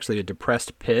rink is actually a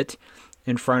depressed pit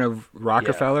in front of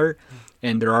Rockefeller,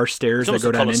 and there are stairs that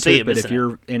go down into it. But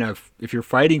if you're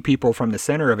fighting people from the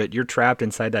center of it, you're trapped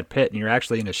inside that pit, and you're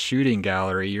actually in a shooting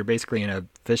gallery. You're basically in a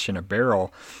fish in a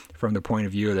barrel from the point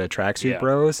of view of the tracksuit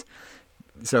bros.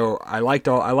 So I liked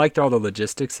all the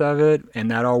logistics of it, and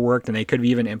that all worked, and they could have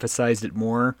even emphasized it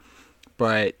more.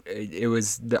 But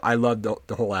I loved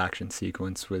the whole action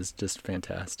sequence was just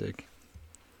fantastic.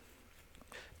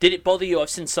 Did it bother you? I've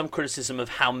seen some criticism of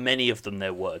how many of them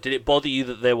there were. Did it bother you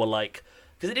that there were like?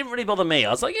 Because it didn't really bother me.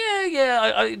 I was like,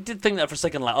 I did think that for a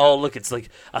second. Like, oh look, it's like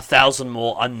 1,000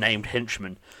 more unnamed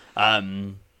henchmen that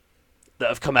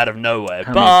have come out of nowhere.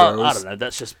 But I don't know.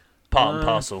 That's just part and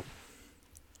parcel.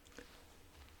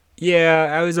 Yeah,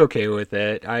 I was okay with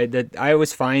it. I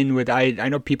was fine with. I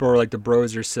know people are like the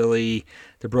bros are silly,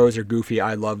 the bros are goofy.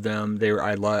 I love them.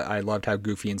 I loved how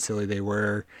goofy and silly they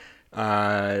were.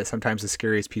 Sometimes the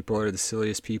scariest people are the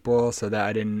silliest people, so that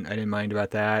I didn't mind about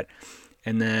that.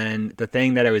 And then the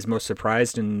thing that I was most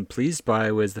surprised and pleased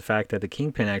by was the fact that the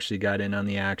Kingpin actually got in on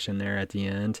the action there at the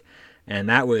end, and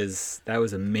that was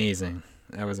amazing.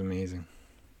 That was amazing.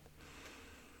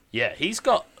 Yeah, he's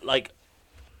got like.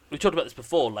 We talked about this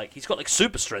before, like, he's got, like,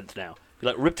 super strength now. He,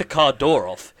 like, ripped a car door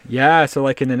off. Yeah, so,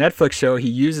 like, in the Netflix show, he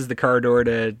uses the car door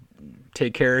to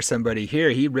take care of somebody.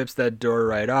 Here, he rips that door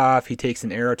right off. He takes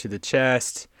an arrow to the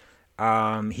chest.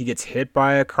 He gets hit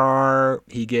by a car.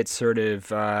 He gets sort of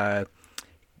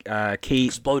Kate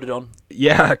exploded on.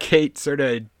 Yeah, Kate sort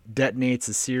of detonates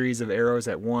a series of arrows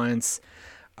at once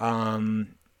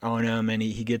on him, and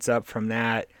he gets up from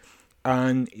that.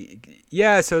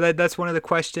 So that's one of the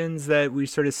questions that we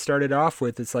sort of started off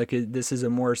with. It's like this is a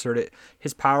more sort of,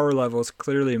 his power level is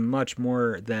clearly much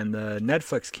more than the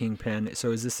Netflix Kingpin.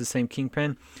 So is this the same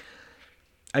Kingpin?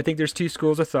 I think there's two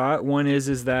schools of thought. One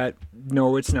is that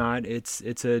no, it's not. It's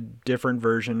a different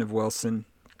version of Wilson,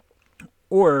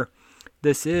 or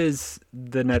this is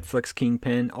the Netflix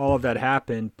Kingpin. All of that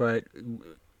happened, but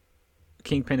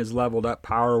Kingpin is leveled up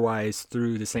power-wise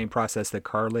through the same process that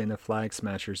Carly and the Flag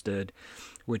Smashers did,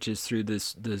 which is through the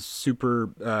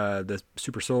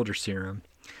super soldier serum.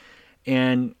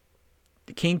 And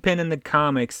Kingpin in the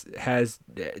comics has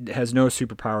no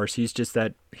superpowers. He's just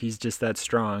that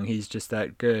strong. He's just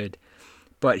that good.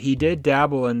 But he did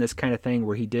dabble in this kind of thing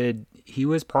where he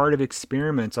was part of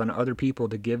experiments on other people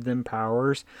to give them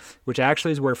powers, which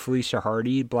actually is where Felicia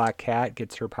Hardy, Black Cat,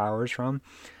 gets her powers from.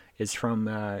 Is from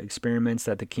experiments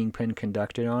that the Kingpin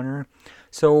conducted on her.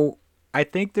 So I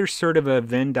think there's sort of a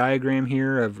Venn diagram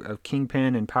here of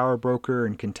Kingpin and Power Broker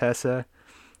and Contessa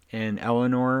and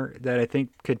Eleanor that I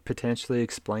think could potentially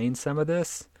explain some of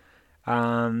this.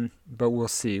 But we'll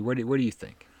see. What do you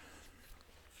think?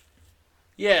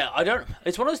 Yeah,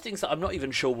 it's one of those things that I'm not even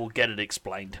sure we'll get it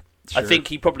explained. Sure. I think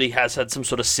he probably has had some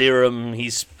sort of serum.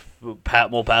 He's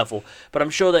more powerful, but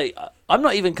I'm sure I'm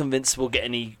not even convinced we'll get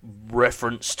any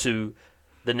reference to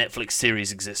the Netflix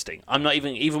series existing. I'm not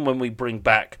even when we bring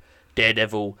back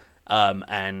Daredevil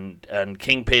and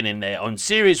Kingpin in their own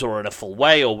series or in a full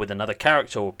way or with another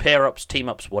character or pair ups, team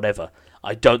ups, whatever.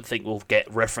 I don't think we'll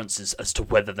get references as to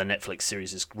whether the Netflix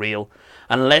series is real,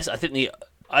 unless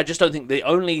I just don't think the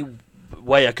only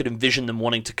way I could envision them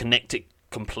wanting to connect it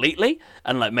completely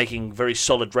and like making very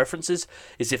solid references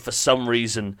is if for some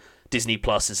reason Disney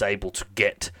Plus is able to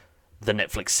get the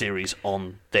Netflix series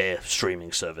on their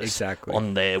streaming service. Exactly.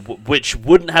 On there, which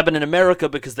wouldn't happen in America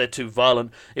because they're too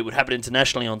violent. It would happen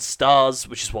internationally on Stars,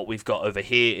 which is what we've got over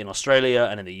here in Australia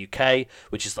and in the UK,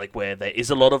 which is like where there is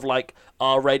a lot of like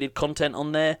R-rated content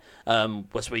on there.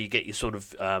 That's where you get your sort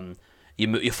of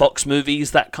your Fox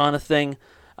movies, that kind of thing.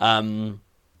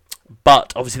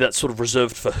 But obviously that's sort of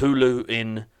reserved for Hulu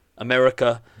in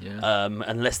America,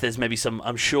 unless there's maybe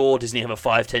I'm sure Disney have a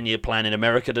 5-10 year plan in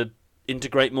America to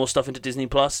integrate more stuff into Disney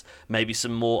Plus, maybe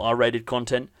some more R-rated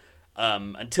content.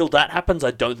 Until that happens,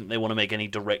 I don't think they want to make any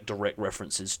direct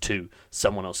references to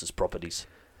someone else's properties.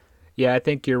 Yeah, I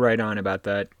think you're right on about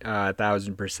that,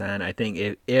 1,000%. I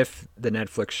think if the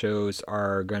Netflix shows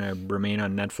are going to remain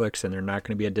on Netflix and they're not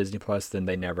going to be on Disney Plus, then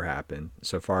they never happen,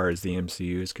 so far as the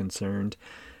MCU is concerned.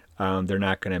 They're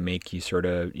not going to make you sort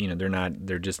of,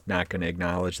 they're just not going to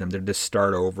acknowledge them. They're just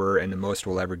start over, and the most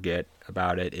we'll ever get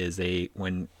about it is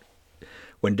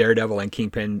when Daredevil and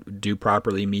Kingpin do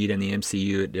properly meet in the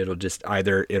MCU,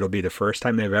 it'll be the first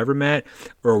time they've ever met,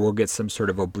 or we'll get some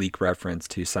sort of oblique reference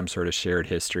to some sort of shared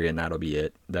history, and that'll be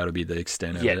it. That'll be the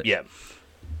extent of it. Yeah.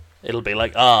 It'll be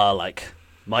like,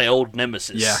 my old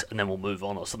nemesis, and then we'll move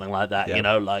on or something like that.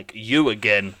 Yep. Like you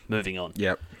again, moving on.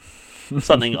 Yep.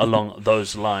 Something along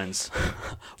those lines.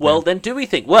 Well, then do we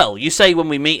think... Well, you say when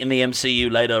we meet in the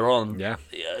MCU later on,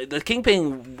 the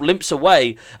Kingpin limps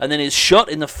away and then is shot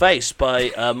in the face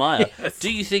by Maya. Yes.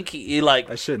 Do you think he like...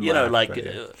 I shouldn't laugh,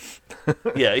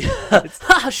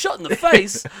 shot in the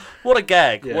face? What a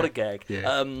gag. Yeah. What a gag.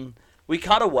 Yeah. We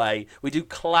cut away. We do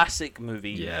classic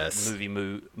movie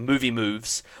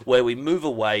moves where we move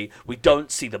away. We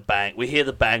don't see the bang. We hear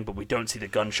the bang, but we don't see the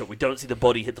gunshot. We don't see the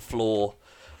body hit the floor.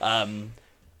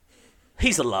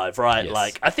 He's alive, right? Yes.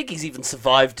 Like, I think he's even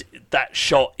survived that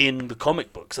shot in the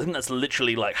comic books. I think that's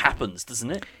literally like happens, doesn't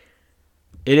it?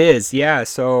 It is, yeah.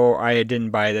 So I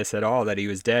didn't buy this at all that he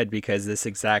was dead, because this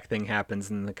exact thing happens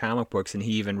in the comic books, and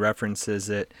he even references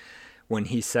it when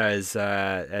he says,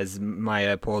 as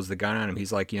Maya pulls the gun on him,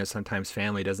 he's like, sometimes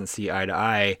family doesn't see eye to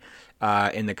eye.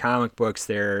 In the comic books,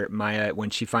 Maya,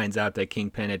 when she finds out that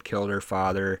Kingpin had killed her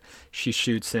father, she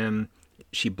shoots him.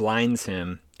 She blinds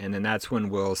him, and then that's when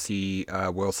we'll see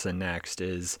Wilson next.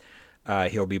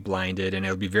 He'll be blinded, and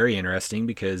it'll be very interesting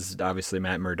because obviously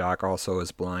Matt Murdock also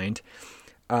is blind.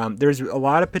 There's a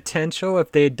lot of potential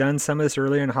if they had done some of this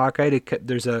earlier in Hawkeye.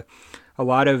 There's a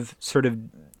lot of sort of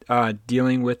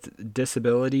dealing with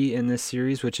disability in this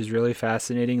series, which is really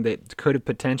fascinating. That could have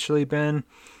potentially been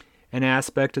an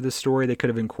aspect of the story they could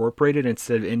have incorporated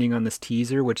instead of ending on this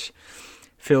teaser, which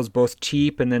feels both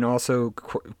cheap and then also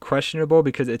questionable,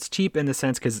 because it's cheap in the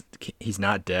sense because he's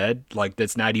not dead. Like,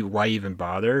 that's not why even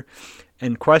bother.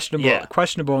 And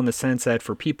questionable in the sense that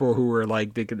for people who were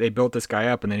like, they built this guy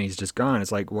up and then he's just gone.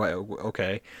 It's like, what?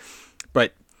 Okay.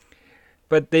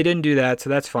 But they didn't do that, so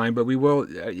that's fine. But we will,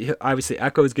 obviously,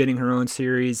 Echo's getting her own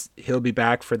series. He'll be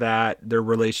back for that. Their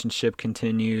relationship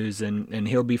continues, and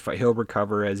he'll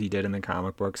recover as he did in the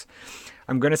comic books.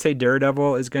 I'm going to say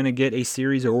Daredevil is going to get a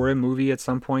series or a movie at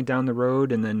some point down the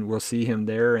road, and then we'll see him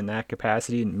there in that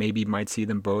capacity, and maybe might see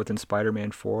them both in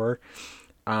Spider-Man 4.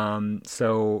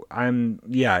 So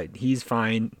he's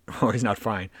fine. Well, he's not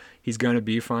fine. He's going to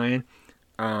be fine.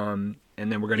 And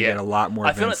then we're going to get a lot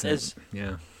more Vincent.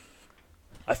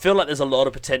 I feel like there's a lot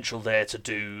of potential there to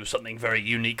do something very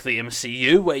unique, the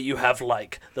MCU, where you have,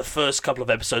 like, the first couple of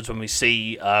episodes when we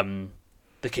see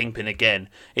the Kingpin again,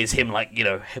 is him, like, you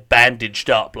know, bandaged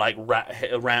up, like,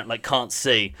 around, like, can't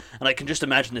see. And I can just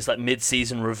imagine this, like,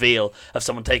 mid-season reveal of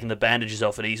someone taking the bandages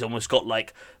off, and he's almost got,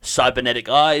 like, cybernetic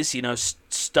eyes, you know,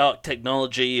 Stark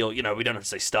technology, or, you know, we don't have to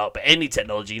say Stark, but any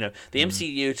technology, you know, the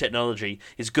MCU technology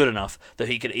is good enough that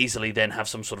he could easily then have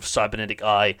some sort of cybernetic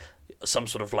eye, some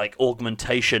sort of, like,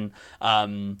 augmentation,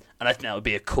 and I think that would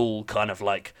be a cool kind of,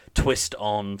 like, twist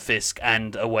on Fisk,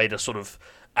 and a way to sort of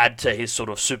add to his sort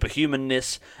of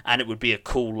superhumanness. And it would be a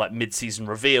cool, like, mid-season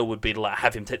reveal would be to, like,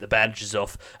 have him take the bandages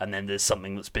off, and then there's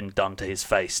something that's been done to his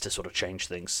face to sort of change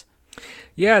things.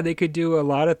 Yeah, they could do a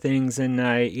lot of things, and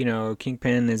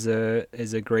Kingpin is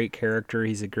a great character.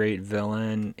 He's a great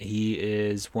villain. He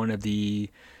is one of the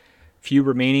few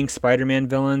remaining Spider-Man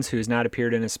villains who has not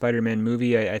appeared in a Spider-Man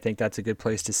movie. I think that's a good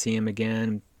place to see him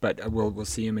again, but we'll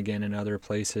see him again in other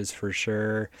places for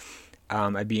sure.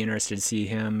 I'd be interested to see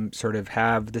him sort of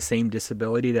have the same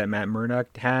disability that Matt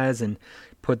Murdock has, and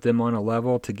put them on a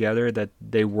level together that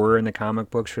they were in the comic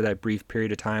books for that brief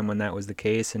period of time when that was the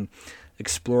case, and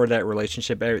explore that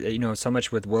relationship. You know, so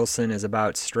much with Wilson is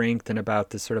about strength and about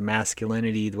this sort of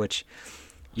masculinity, which,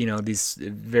 you know, these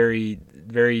very,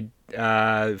 very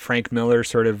Frank Miller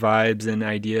sort of vibes and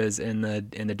ideas in the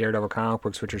Daredevil comic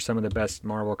books, which are some of the best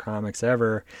Marvel comics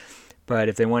ever. But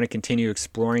if they want to continue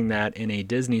exploring that in a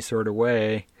Disney sort of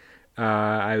way,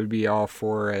 I would be all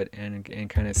for it, and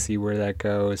kind of see where that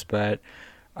goes. But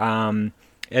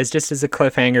as a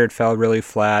cliffhanger, it fell really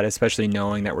flat, especially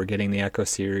knowing that we're getting the Echo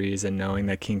series and knowing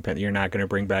that Kingpin, you're not going to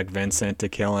bring back Vincent to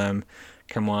kill him.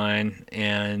 Come on.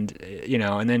 And, you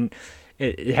know, and then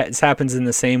it happens in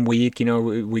the same week. You know,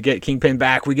 we get Kingpin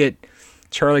back, we get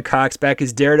Charlie Cox back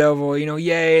as Daredevil, you know,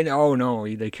 yay, and oh no,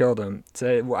 they killed him.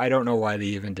 So I don't know why they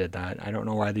even did that. I don't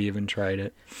know why they even tried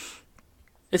it.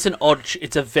 It's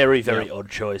a very, very odd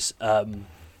choice.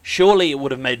 Surely it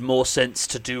would have made more sense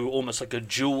to do almost like a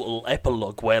dual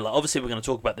epilogue where, like, obviously we're going to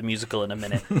talk about the musical in a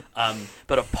minute,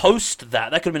 but a post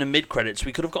that could have been a mid-credits.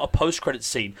 We could have got a post-credits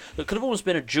scene that could have almost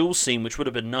been a dual scene, which would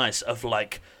have been nice, of,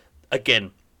 like,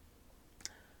 again,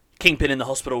 Kingpin in the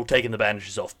hospital taking the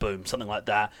bandages off, boom, something like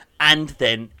that, and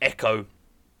then Echo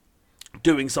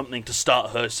doing something to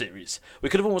start her series. We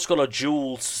could have almost got a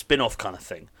dual spin-off kind of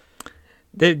thing.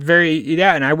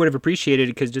 And I would have appreciated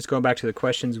it, because just going back to the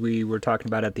questions we were talking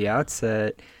about at the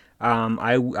outset,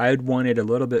 I wanted a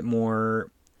little bit more.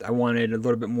 I wanted a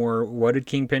little bit more. What did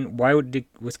Kingpin?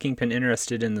 Was Kingpin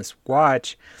interested in this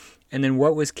watch? And then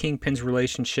what was Kingpin's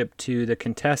relationship to the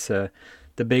Contessa?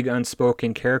 The big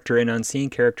unspoken character and unseen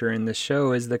character in the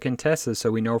show is the Contessa.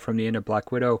 So we know from the end of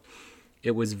Black Widow,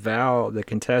 it was Val, the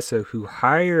Contessa, who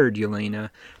hired Yelena,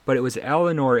 but it was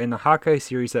Eleanor in the Hawkeye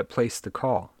series that placed the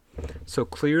call. So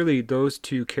clearly those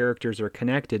two characters are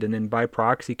connected, and then by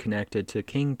proxy connected to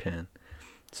Kingpin.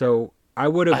 So I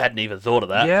hadn't even thought of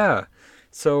that. Yeah.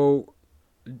 So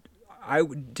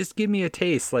just give me a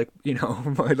taste, like, you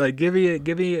know, like give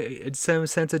me some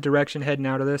sense of direction heading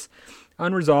out of this.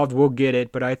 Unresolved, we'll get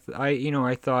it, but I thought, you know,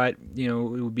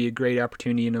 it would be a great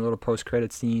opportunity in a little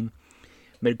post-credit scene,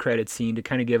 mid-credit scene, to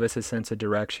kind of give us a sense of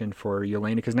direction for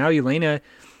Yelena, because now Yelena,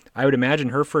 I would imagine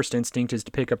her first instinct is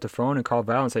to pick up the phone and call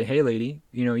Val and say, hey, lady,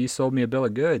 you know, you sold me a bill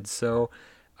of goods. So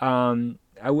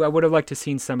I would have liked to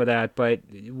seen some of that, but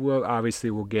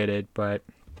we'll get it, but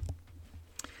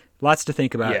lots to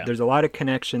think about. Yeah. There's a lot of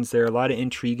connections there, a lot of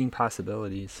intriguing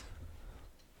possibilities.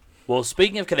 Well,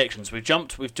 speaking of connections, we've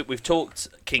talked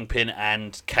Kingpin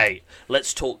and Kate.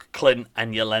 Let's talk Clint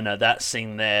and Yelena. That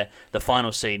scene there, the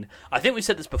final scene. I think we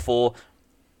said this before.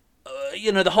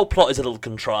 You know, the whole plot is a little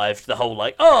contrived. The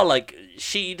whole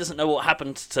she doesn't know what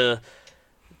happened to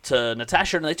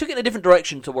Natasha, and they took it in a different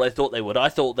direction to what I thought they would. I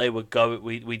thought they would go.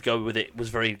 We'd go with it. Was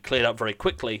very cleared up very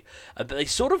quickly, but they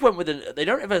sort of went with it. They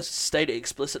don't ever state it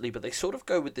explicitly, but they sort of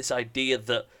go with this idea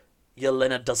that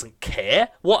Yelena doesn't care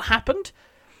what happened.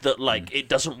 That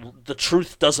the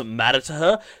truth doesn't matter to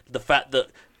her. The fact that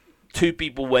 2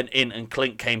 people went in and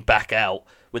Clint came back out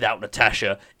without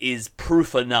Natasha is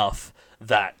proof enough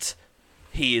that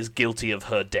he is guilty of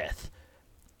her death.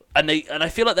 And I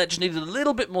feel like that just needed a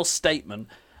little bit more statement,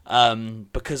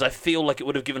 because I feel like it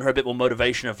would have given her a bit more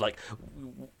motivation of like,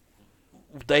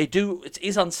 it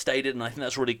is unstated, and I think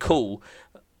that's really cool.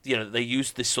 You know, they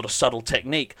use this sort of subtle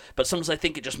technique, but sometimes I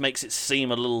think it just makes it seem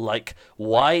a little like,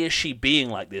 why is she being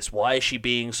like this? Why is she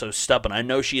being so stubborn? I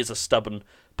know she is a stubborn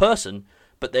person,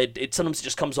 but sometimes it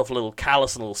just comes off a little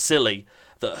callous and a little silly,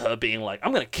 that her being like,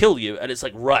 I'm going to kill you, and it's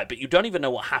like, right, but you don't even know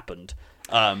what happened.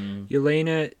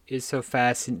 Yelena is so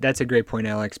fast. That's a great point,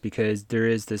 Alex, because there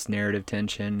is this narrative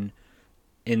tension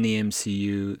in the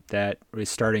MCU that is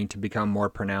starting to become more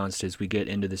pronounced as we get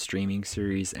into the streaming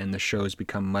series and the shows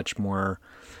become much more,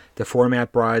 the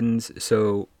format broadens,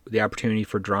 so the opportunity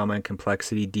for drama and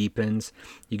complexity deepens.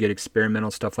 You get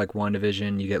experimental stuff like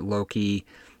WandaVision, you get Loki,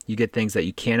 you get things that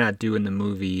you cannot do in the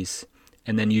movies,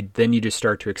 and then you just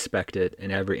start to expect it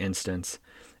in every instance.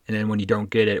 And then when you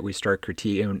don't get it, we start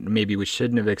critiquing, and maybe we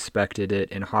shouldn't have expected it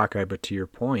in Hawkeye, but to your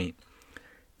point,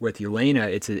 with Yelena,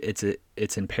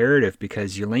 it's imperative,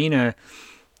 because Yelena,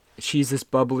 she's this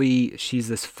bubbly, she's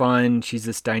this fun, she's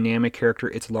this dynamic character.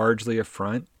 It's largely a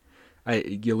front.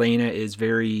 Yelena is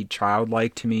very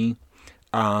childlike to me.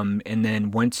 And then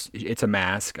once it's a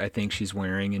mask, I think she's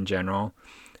wearing in general.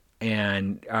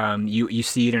 And you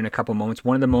see it in a couple moments.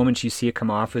 One of the moments you see it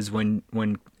come off is when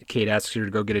Kate asks her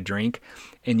to go get a drink,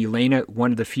 and Yelena,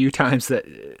 one of the few times that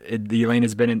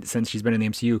Yelena's been in since she's been in the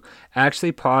MCU,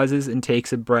 actually pauses and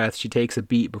takes a breath. She takes a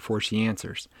beat before she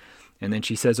answers, and then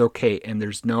she says okay. And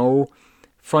there's no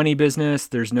funny business.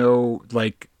 There's no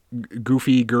like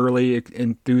goofy girly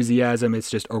enthusiasm.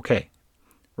 It's just okay,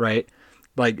 right?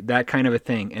 Like that kind of a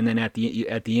thing. And then at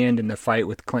the end in the fight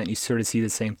with Clint, you sort of see the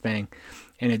same thing.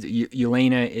 And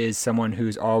Yelena is someone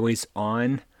who's always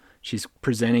on. She's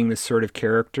presenting this sort of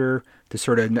character, this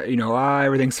sort of,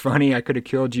 everything's funny, I could have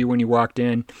killed you when you walked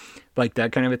in, like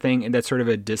that kind of a thing. And that's sort of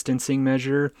a distancing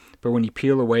measure. But when you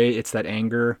peel away, it's that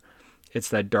anger, it's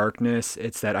that darkness,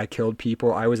 it's that I killed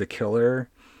people, I was a killer,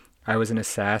 I was an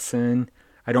assassin.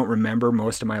 I don't remember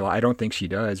most of my life. I don't think she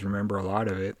does remember a lot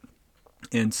of it.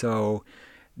 And so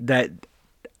that,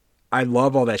 I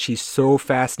love all that. She's so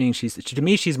fascinating. To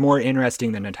me, she's more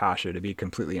interesting than Natasha, to be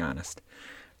completely honest.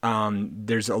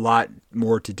 There's a lot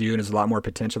more to do, and there's a lot more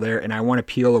potential there, and I want to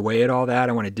peel away at all that.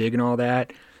 I want to dig in all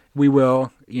that. We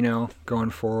will, going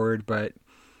forward, but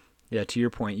yeah, to your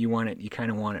point, you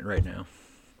kind of want it right now.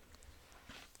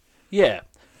 Yeah.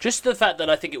 Just the fact that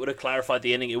I think it would have clarified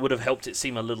the ending, it would have helped it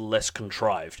seem a little less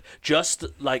contrived. Just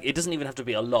like, it doesn't even have to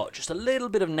be a lot, just a little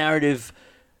bit of narrative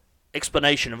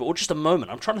explanation of, or just a moment.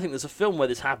 I'm trying to think, there's a film where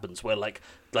this happens, where like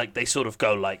they sort of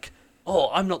go like, oh,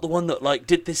 I'm not the one that like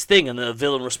did this thing, and the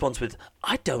villain responds with,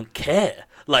 I don't care,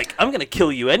 like I'm gonna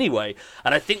kill you anyway.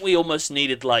 And I think we almost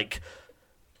needed like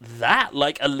that,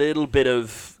 like a little bit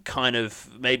of kind of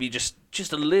maybe just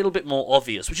a little bit more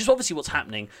obvious, which is obviously what's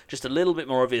happening, just a little bit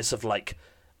more obvious of like,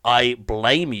 I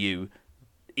blame you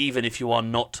even if you are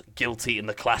not guilty in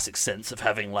the classic sense of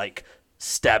having like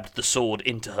stabbed the sword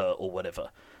into her or whatever.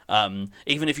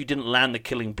 Even if you didn't land the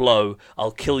killing blow,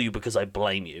 I'll kill you because I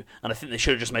blame you. And I think they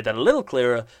should have just made that a little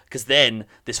clearer, because then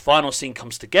this final scene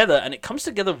comes together, and it comes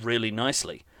together really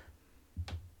nicely.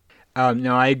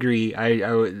 No, I agree.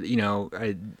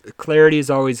 Clarity is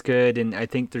always good, and I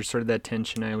think there's sort of that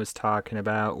tension I was talking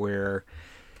about, where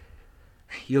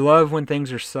you love when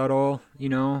things are subtle,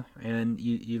 and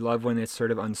you love when it's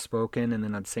sort of unspoken, and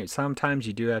then at the same, sometimes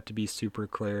you do have to be super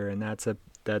clear, and that's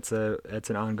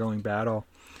an ongoing battle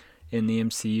in the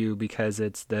MCU, because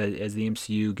as the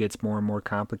MCU gets more and more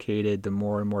complicated, the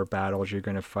more and more battles you're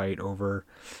going to fight over,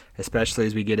 especially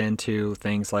as we get into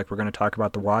things like we're going to talk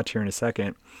about the Watch here in a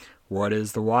second. What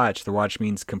is the Watch? The Watch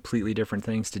means completely different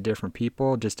things to different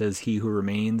people, just as He Who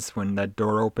Remains, when that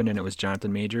door opened and it was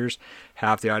Jonathan Majors,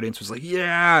 half the audience was like,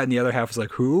 yeah, and the other half was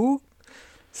like, who?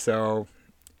 So,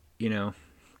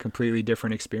 completely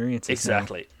different experiences.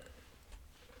 Exactly.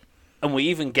 Now. And we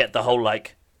even get the whole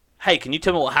like, hey, can you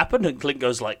tell me what happened? And Clint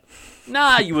goes like,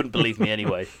 nah, you wouldn't believe me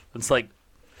anyway. It's like,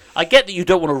 I get that you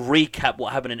don't want to recap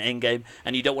what happened in Endgame,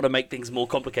 and you don't want to make things more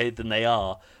complicated than they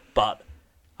are, but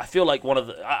I feel like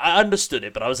I understood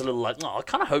it, but I was a little like, I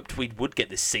kind of hoped we would get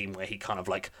this scene where he kind of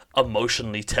like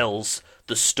emotionally tells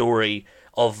the story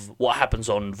of what happens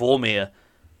on Vormir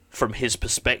from his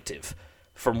perspective,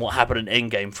 from what happened in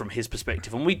Endgame from his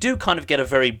perspective. And we do kind of get a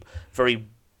very, very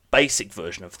basic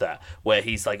version of that, where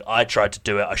he's like, I tried to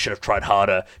do it, I should have tried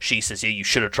harder. She says, yeah, you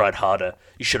should have tried harder.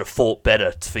 You should have fought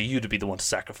better for you to be the one to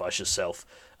sacrifice yourself.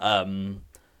 The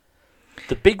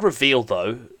big reveal,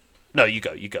 though... No, you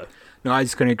go. No, I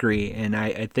was going to agree, and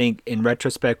I think in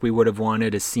retrospect we would have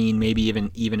wanted a scene, maybe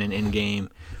even an Endgame,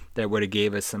 that would have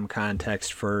gave us some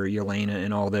context for Yelena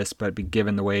and all this. But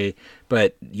given the way,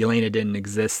 Yelena didn't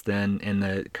exist then in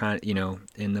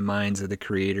the minds of the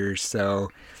creators. So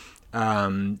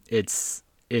it's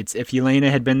if Yelena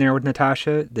had been there with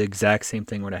Natasha, the exact same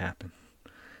thing would have happened.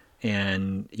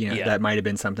 And that might have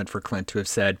been something for Clint to have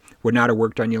said. Would not have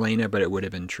worked on Yelena, but it would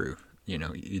have been true.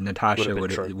 Natasha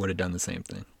would have done the same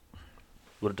thing.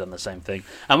 Would have done the same thing.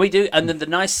 And we do, and then the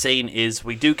nice scene is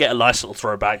we do get a nice little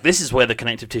throwback. This is where the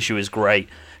connective tissue is great,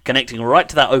 connecting right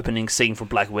to that opening scene from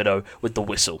Black Widow with the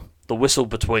whistle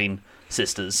between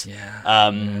sisters.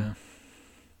 Yeah.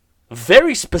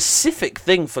 Very specific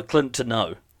thing for Clint to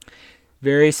know.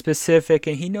 Very specific,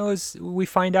 and he knows. We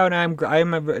find out.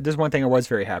 There's one thing I was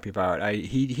very happy about.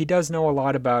 He does know a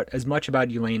lot about, as much about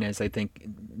Yelena as I think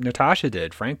Natasha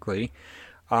did, frankly.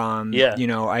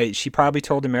 She probably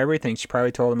told him everything. She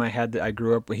probably told him I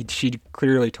grew up. She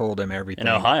clearly told him everything.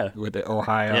 In Ohio. With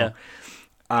Ohio.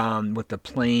 Yeah. With the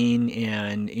plane,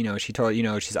 and she told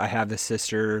I have this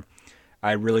sister.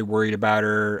 I really worried about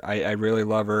her. I really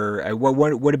love her.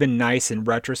 What would have been nice in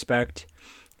retrospect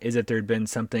is if there had been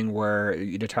something where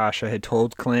Natasha had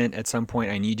told Clint at some point,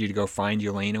 I need you to go find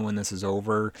Yelena when this is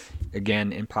over.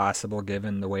 Again, impossible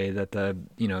given the way that the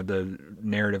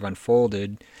narrative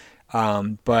unfolded.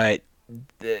 But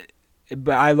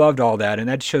I loved all that, and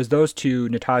that shows those two,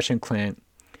 Natasha and Clint,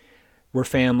 were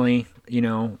family.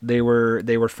 They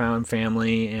were found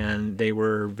family, and they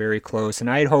were very close.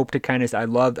 And I had hoped to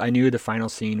I knew the final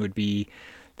scene would be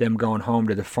them going home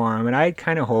to the farm, and I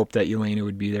kind of hoped that Yelena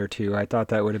would be there too. I thought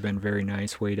that would have been a very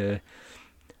nice way to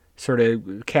sort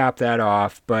of cap that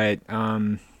off. But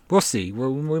we'll see.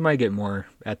 We might get more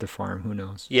at the farm. Who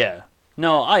knows? Yeah.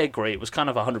 No, I agree. It was kind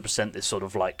of 100% this sort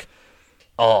of like,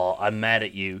 oh, I'm mad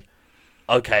at you.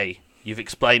 Okay, you've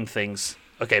explained things.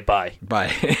 Okay, bye.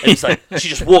 Bye. And it's like, she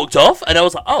just walked off, and I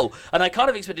was like, oh. And I kind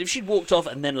of expected if she'd walked off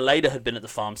and then later had been at the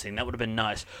farm scene, that would have been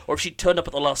nice. Or if she'd turned up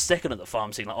at the last second at the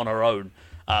farm scene, like on her own,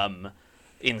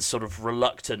 in sort of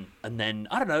reluctant, and then,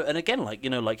 I don't know, and again,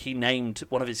 like he named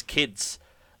one of his kids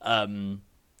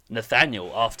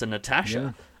Nathaniel after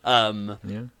Natasha.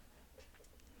 Yeah.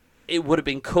 It would have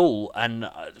been cool, and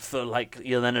for like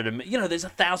Yelena to, there's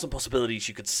 1,000 possibilities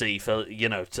you could see for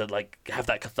to like have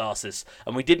that catharsis,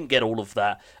 and we didn't get all of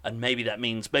that, and maybe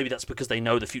that's because they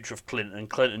know the future of Clint and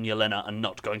Yelena are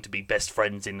not going to be best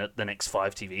friends in the next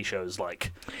 5 TV shows.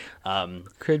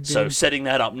 Could be. So setting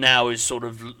that up now is sort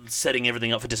of setting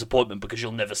everything up for disappointment because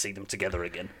you'll never see them together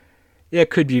again. Yeah, it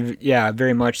could be. Yeah,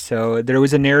 very much so. There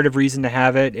was a narrative reason to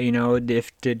have it.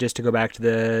 Just to go back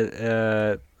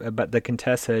to about the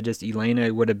Contessa, just Yelena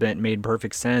would have made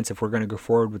perfect sense if we're going to go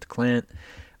forward with Clint.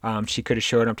 She could have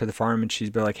showed up to the farm and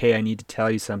she'd be like, "Hey, I need to tell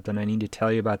you something. I need to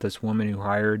tell you about this woman who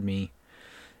hired me,"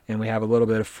 and we have a little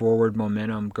bit of forward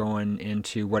momentum going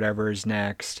into whatever is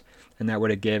next. And that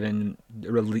would have given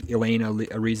Yelena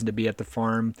a reason to be at the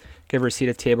farm, give her a seat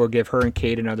at the table, give her and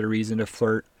Kate another reason to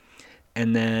flirt.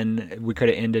 And then we could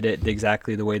have ended it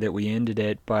exactly the way that we ended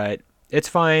it, but it's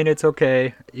fine. It's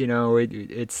okay.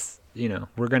 It's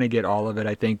we're going to get all of it,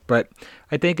 I think. But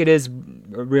I think it is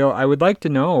real. I would like to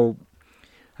know,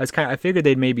 I figured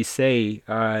they'd maybe say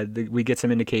we get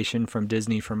some indication from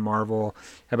Disney, from Marvel,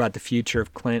 about the future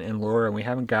of Clint and Laura, and we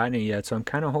haven't gotten it yet. So I'm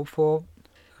kind of hopeful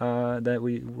that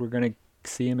we're going to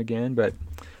see him again, but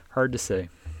hard to say.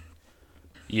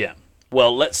 Yeah.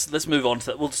 Well, let's move on to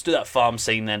that. We'll just do that farm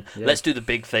scene then. Yeah. Let's do the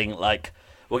big thing. Like,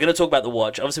 we're going to talk about the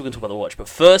watch. Obviously, we're going to talk about the watch. But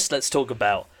first, let's talk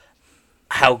about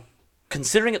how,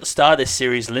 considering at the start of this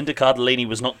series, Linda Cardellini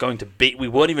was not going to be... We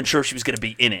weren't even sure if she was going to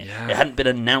be in it. Yeah. It hadn't been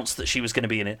announced that she was going to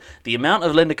be in it. The amount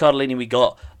of Linda Cardellini we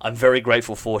got, I'm very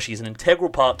grateful for. She's an integral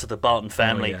part to the Barton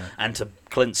family and to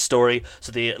Clint's story.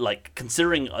 So,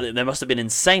 considering there must have been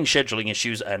insane scheduling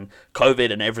issues and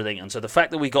COVID and everything. And so the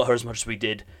fact that we got her as much as we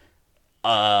did...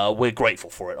 we're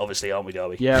grateful for it, obviously, aren't we,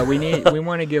 Darby? Yeah, we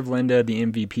want to give Linda the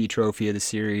MVP trophy of the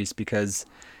series because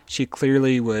she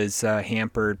clearly was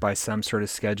hampered by some sort of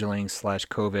scheduling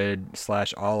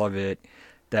 /COVID / all of it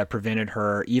that prevented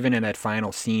her, even in that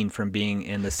final scene, from being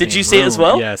in the same Did you see it as room.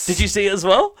 well? Yes. Did you see it as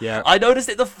well? Yeah. I noticed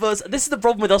it the first... This is the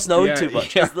problem with us knowing Yeah, too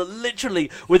much. yeah. Is that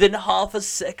literally, within half a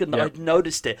second, Yeah. I'd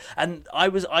noticed it. And I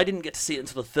didn't get to see it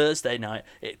until the Thursday night.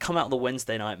 It come out on the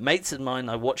Wednesday night. Mates of mine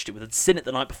I watched it with had seen it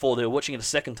the night before. They were watching it a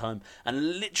second time.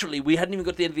 And literally, we hadn't even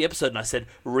got to the end of the episode, and I said,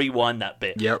 rewind that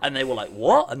bit. Yep. And they were like,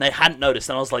 what? And they hadn't noticed.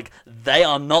 And I was like, they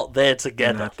are not there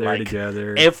together. Not there like,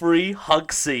 together. Every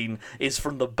hug scene is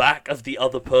from the back of the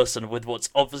other person with what's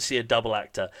obviously a double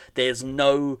actor.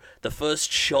 The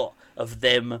first shot of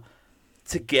them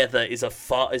together is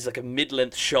like a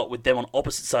mid-length shot with them on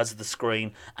opposite sides of the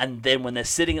screen, and then when they're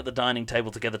sitting at the dining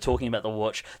table together talking about the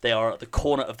watch, they are at the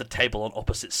corner of the table on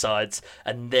opposite sides.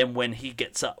 And then when she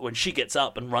gets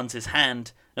up and runs his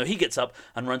hand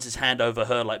over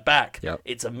her like back. Yep.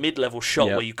 It's a mid-level shot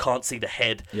Yep. where you can't see the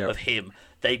head Yep. of him.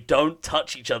 They don't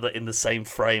touch each other in the same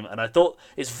frame, and I thought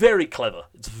it's very clever.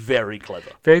 It's very clever.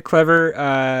 Very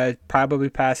clever. Probably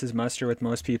passes muster with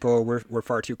most people. We're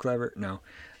far too clever. No.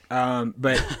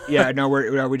 But yeah, no,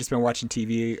 we've just been watching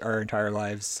TV our entire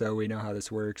lives, so we know how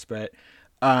this works. But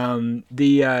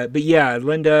yeah,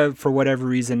 Linda, for whatever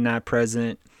reason, not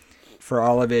present for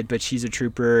all of it, but she's a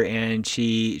trooper, and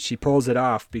she pulls it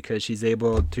off because she's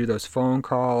able, through those phone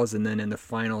calls, and then in the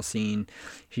final scene,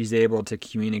 she's able to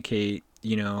communicate,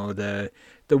 the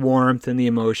warmth and the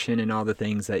emotion and all the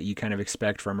things that you kind of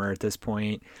expect from her at this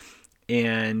point.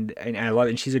 And I love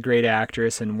it. And she's a great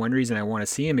actress. And one reason I want to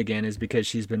see him again is because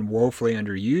she's been woefully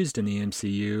underused in the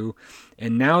MCU.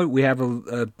 And now we have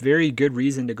a very good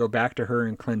reason to go back to her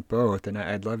and Clint both. And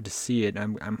I'd love to see it.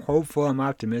 I'm hopeful. I'm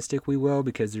optimistic we will,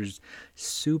 because there's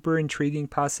super intriguing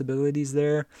possibilities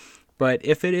there. But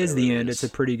if it is the end, it's a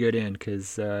pretty good end,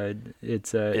 because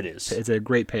it's a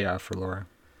great payoff for Laura.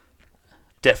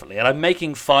 Definitely, and I'm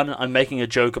making a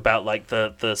joke about like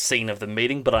the scene of the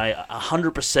meeting, but I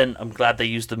 100% I'm glad they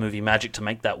used the movie magic to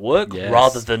make that work, Yes.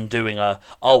 rather than doing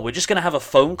we're just going to have a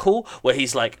phone call where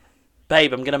he's like,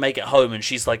 babe, I'm going to make it home, and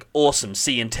she's like, awesome,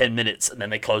 see you in 10 minutes, and then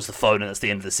they close the phone and that's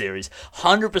the end of the series.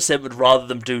 100% would rather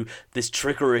them do this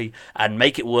trickery and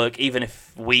make it work, even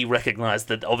if we recognize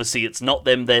that obviously it's not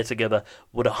them there together,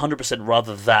 would 100%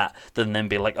 rather that than them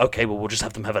be like, okay, well, we'll just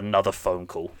have them have another phone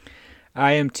call.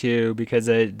 I am too, because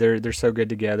they're so good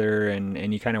together,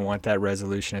 and you kind of want that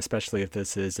resolution, especially if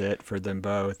this is it for them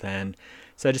both. And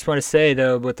so I just want to say,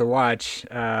 though, with the watch,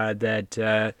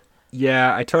 that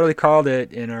I totally called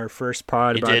it in our first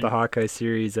pod about the Hawkeye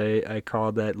series. I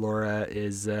called that Laura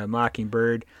is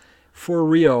Mockingbird for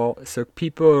real. So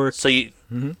people are... So you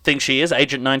think she is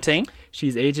Agent 19?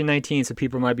 She's Agent 19, so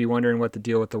people might be wondering what the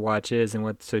deal with the watch is.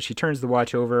 So she turns the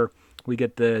watch over. We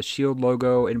get the S.H.I.E.L.D.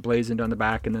 logo emblazoned on the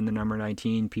back, and then the number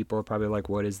 19. People are probably like,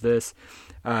 what is this?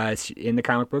 In the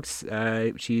comic books,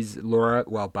 she's Laura,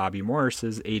 Bobby Morse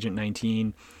is Agent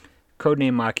 19,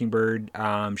 codename Mockingbird,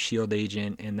 S.H.I.E.L.D.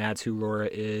 agent, and that's who Laura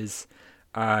is.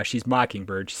 She's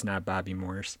Mockingbird, she's not Bobby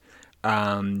Morse.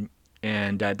 And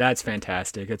that's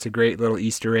fantastic. It's a great little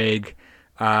Easter egg.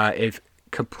 If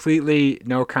completely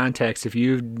no context, if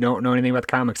you don't know anything about the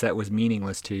comics, that was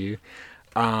meaningless to you.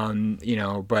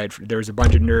 But there was a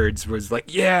bunch of nerds was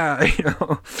like,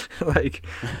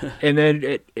 and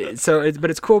then but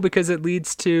it's cool because it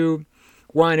leads to,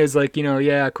 one is like,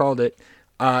 I called it.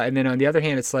 And then on the other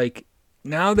hand, it's like,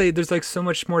 now there's like so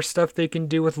much more stuff they can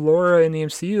do with Laura in the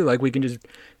MCU. Like, we can just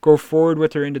go forward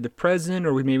with her into the present,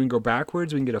 or we maybe go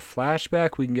backwards. We can get a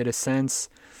flashback. We can get a sense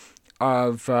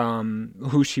of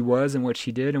who she was and what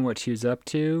she did and what she was up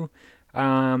to.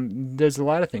 There's a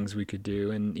lot of things we could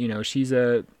do, and she's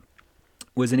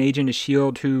was an agent of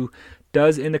S.H.I.E.L.D. who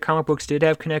in the comic books did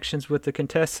have connections with the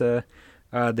Contessa.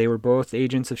 They were both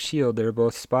agents of S.H.I.E.L.D. They were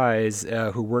both spies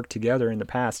who worked together in the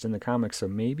past in the comics. So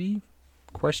maybe ?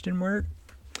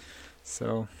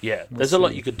 So yeah, there's a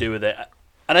lot you could do with it,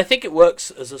 and I think it works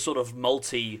as a sort of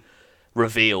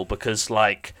multi-reveal because,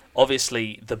 like,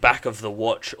 obviously the back of the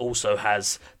watch also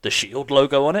has the S.H.I.E.L.D.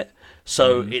 logo on it,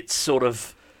 so it's sort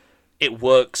of. It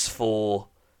works for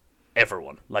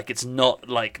everyone. Like, it's not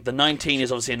like the 19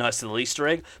 is obviously a nice little Easter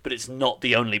egg, but it's not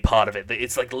the only part of it.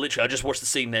 It's like literally, I just watched the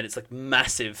scene then. It's like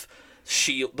massive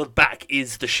S.H.I.E.L.D. The back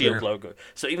is the S.H.I.E.L.D. logo.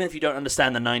 So even if you don't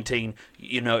understand the 19,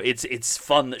 it's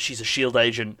fun that she's a S.H.I.E.L.D.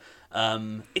 agent.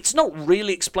 It's not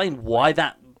really explained why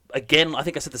that. Again, I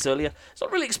think I said this earlier. It's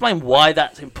not really explained why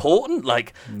that's important.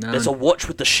 Like, there's a watch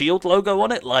with the S.H.I.E.L.D. logo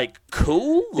on it. Like,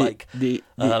 cool.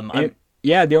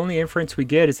 Yeah, the only inference we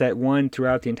get is that, one,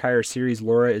 throughout the entire series,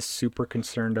 Laura is super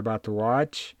concerned about the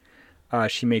watch.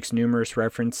 She makes numerous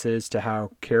references to how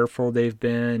careful they've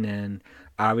been, and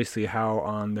obviously how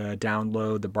on the down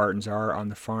low the Bartons are on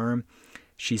the farm.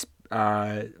 She's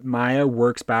Maya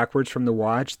works backwards from the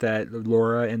watch, that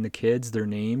Laura and the kids, their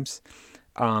names.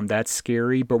 That's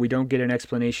scary, but we don't get an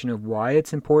explanation of why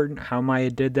it's important, how Maya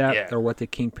did that, or what the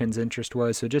Kingpin's interest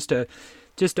was. So just to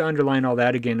underline all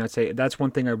that again, I'd say that's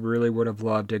one thing I really would have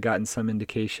loved to have gotten some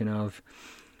indication of.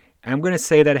 I'm going to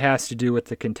say that it has to do with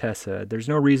the Contessa. There's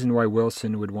no reason why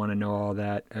Wilson would want to know all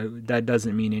that. That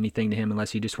doesn't mean anything to him unless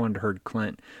he just wanted to hurt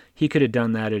Clint. He could have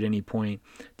done that at any point.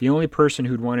 The only person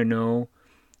who'd want to know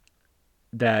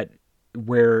that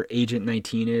where Agent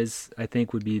 19 is, I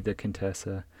think, would be the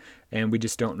Contessa. And we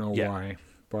just don't know why.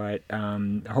 But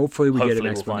hopefully we get an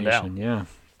explanation. We'll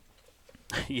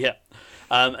yeah.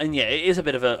 And yeah, it is a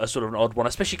bit of a sort of an odd one,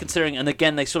 especially considering, and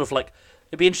again, they sort of like,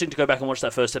 it'd be interesting to go back and watch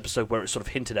that first episode where it's sort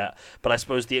of hinted at, but I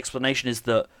suppose the explanation is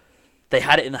that they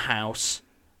had it in the house,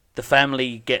 the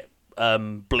family get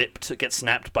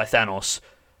snapped by Thanos,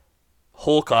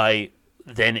 Hawkeye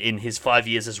then in his 5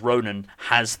 years as Ronin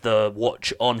has the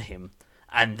watch on him,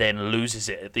 and then loses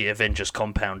it at the Avengers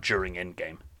compound during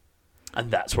Endgame.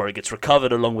 And that's where it gets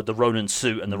recovered along with the Ronin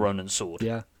suit and the Ronin sword.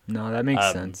 Yeah, no, that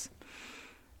makes sense.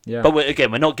 Yeah. But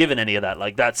we're not given any of that.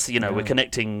 Like that's we're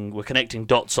connecting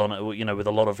dots on it. With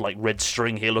a lot of like red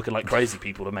string here, looking like crazy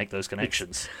people to make those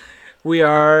connections. We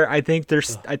are. I think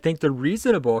they're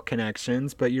reasonable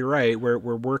connections, but you're right. We're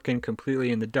working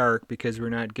completely in the dark because we're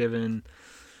not given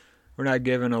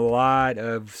a lot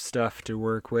of stuff to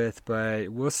work with. But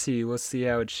we'll see. We'll see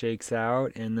how it shakes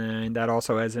out, and then that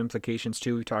also has implications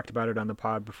too. We talked about it on the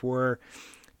pod before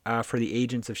for the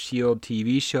Agents of S.H.I.E.L.D.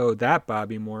 TV show. That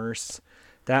Bobby Morse.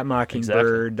 That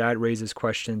Mockingbird, that raises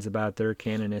questions about their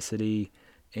canonicity,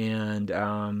 and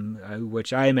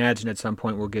which I imagine at some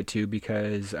point we'll get to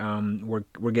because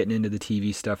we're getting into the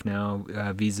TV stuff now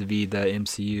vis-a-vis the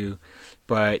MCU.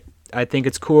 But I think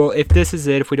it's cool. If this is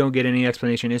it, if we don't get any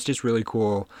explanation, it's just really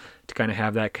cool to kind of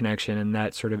have that connection and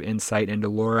that sort of insight into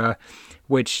Laura,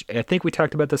 which I think we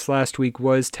talked about this last week,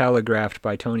 was telegraphed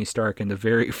by Tony Stark in the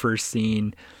very first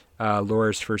scene,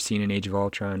 Laura's first scene in Age of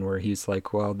Ultron, where he's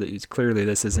like, well, clearly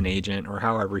this is an agent, or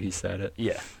however he said it.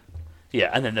 Yeah,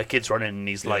 and then the kids run in and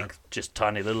he's like just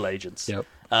tiny little agents. Yep.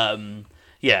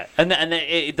 Yeah, and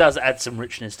it does add some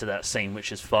richness to that scene,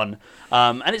 which is fun.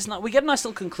 And it's not. We get a nice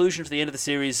little conclusion for the end of the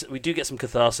series. We do get some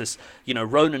catharsis.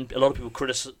 Ronan. A lot of people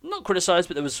not criticize,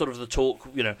 but there was sort of the talk.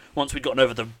 Once we'd gotten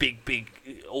over the big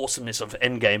awesomeness of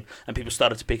Endgame, and people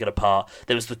started to pick it apart,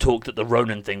 there was the talk that the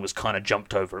Ronan thing was kind of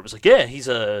jumped over. It was like, yeah, he's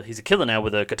a killer now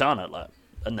with a katana,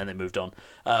 and then they moved on.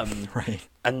 Right.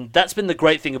 And that's been the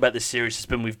great thing about this series, has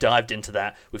been we've dived into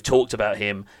that. We've talked about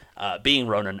him being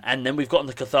Ronan, and then we've gotten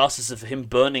the catharsis of him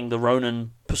burning the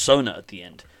Ronan persona at the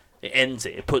end. It ends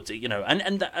it. It puts it,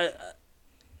 and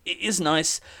it is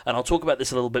nice, and I'll talk about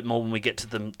this a little bit more when we get to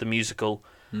the musical.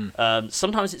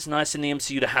 Sometimes it's nice in the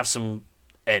MCU to have some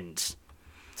ends.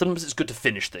 Sometimes it's good to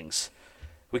finish things.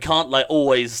 We can't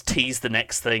always tease the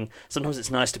next thing. Sometimes it's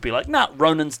nice to be like, nah,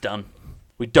 Ronan's done.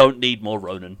 We don't need more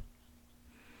Ronan.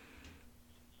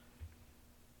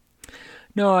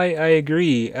 No, I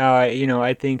agree.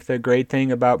 I think the great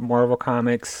thing about Marvel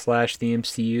Comics / the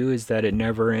MCU is that it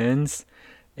never ends,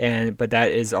 but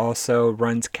that is also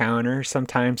runs counter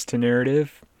sometimes to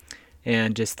narrative,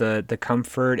 and just the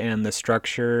comfort and the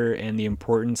structure and the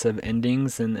importance of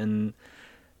endings and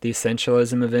the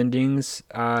essentialism of endings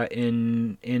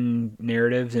in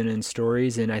narratives and in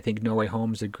stories. And I think No Way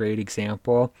Home is a great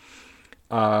example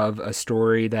of a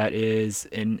story that has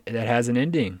an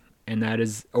ending. And that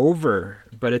is over,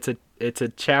 but it's a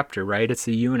chapter, right? It's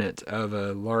a unit of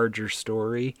a larger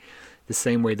story, the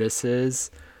same way this is.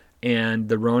 And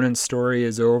the Ronan story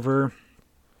is over.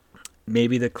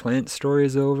 Maybe the Clint story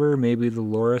is over. Maybe the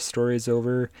Laura story is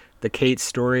over. The Kate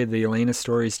story, the Elena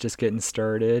story is just getting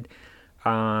started.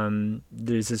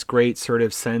 There's this great sort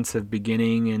of sense of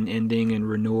beginning and ending and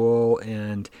renewal,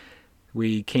 and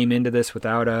we came into this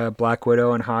without a Black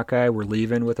Widow and Hawkeye. We're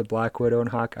leaving with a Black Widow and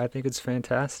Hawkeye. I think it's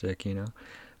fantastic, It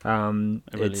really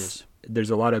is. There's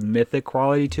a lot of mythic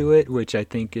quality to it, which I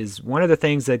think is one of the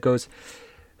things that goes...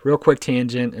 Real quick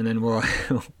tangent, and then we'll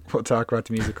talk about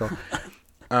the musical.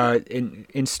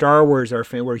 In Star Wars,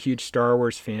 we're huge Star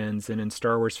Wars fans, and in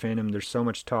Star Wars fandom, there's so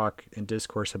much talk and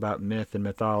discourse about myth and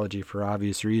mythology for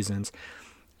obvious reasons.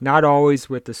 Not always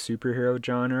with the superhero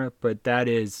genre, but that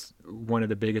is one of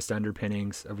the biggest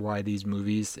underpinnings of why these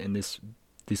movies and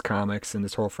these comics and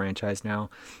this whole franchise now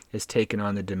is taken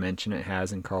on the dimension it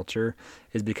has in culture,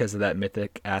 is because of that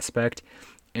mythic aspect.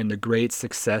 And the great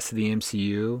success of the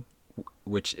MCU,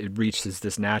 which it reaches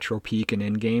this natural peak in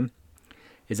Endgame,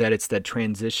 is that it's that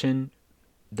transition,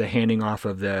 the handing off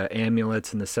of the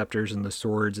amulets and the scepters and the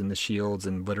swords and the shields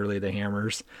and literally the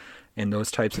hammers and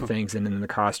those types of things, and then the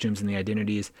costumes and the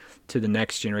identities to the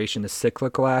next generation, the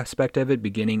cyclical aspect of it,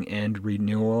 beginning, end,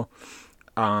 renewal,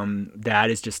 that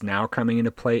is just now coming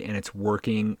into play, and it's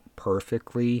working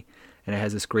perfectly, and it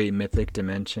has this great mythic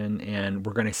dimension, and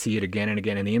we're going to see it again and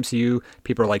again in the MCU.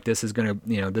 People are like, this is going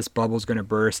to, this bubble's going to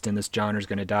burst and this genre's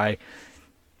going to die.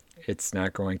 It's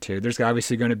not going to. There's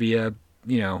obviously going to be a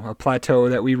plateau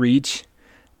that we reach,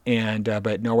 and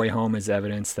but No Way Home is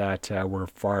evidence that we're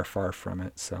far, far from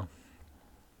it. So,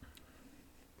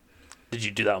 did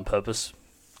you do that on purpose?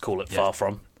 Call it Far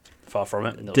From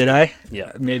it? Did I?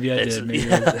 Yeah, maybe I did. Maybe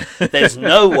there's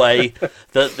no way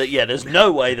there's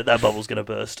no way that bubble's going to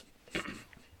burst.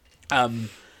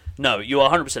 No, you are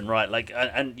 100% right. Like,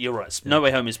 and you're right. No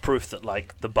Way Home is proof that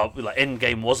like the bubble, like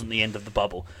Endgame, wasn't the end of the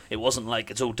bubble. It wasn't like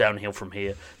it's all downhill from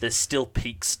here. There's still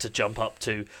peaks to jump up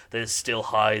to. There's still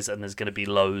highs, and there's going to be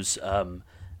lows.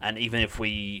 And even if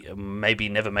we maybe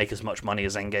never make as much money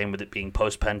as Endgame, with it being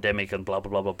post-pandemic and blah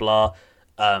blah blah blah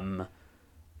blah,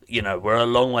 we're a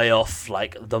long way off.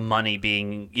 Like the money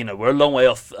being, we're a long way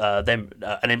off. An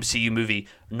MCU movie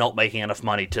not making enough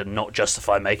money to not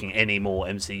justify making any more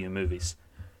MCU movies.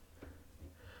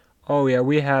 Oh yeah,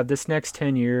 we have this next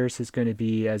 10 years is going to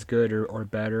be as good or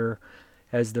better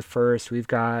as the first. We've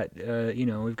got,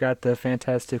 we've got the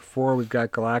Fantastic Four, we've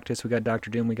got Galactus, we got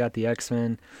Doctor Doom, we got the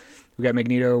X-Men, we got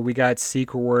Magneto, we got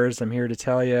Secret Wars. I'm here to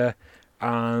tell you,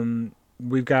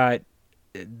 we got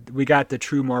the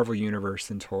true Marvel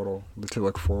universe in total to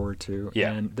look forward to.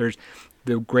 Yeah. And there's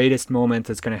the greatest moment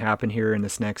that's going to happen here in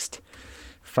this next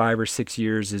 5 or 6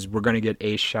 years is we're going to get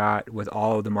a shot with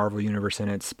all of the Marvel Universe in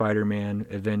it. Spider-Man,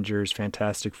 Avengers,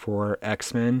 Fantastic Four,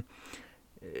 X-Men.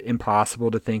 Impossible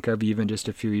to think of even just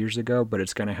a few years ago, but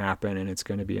it's going to happen and it's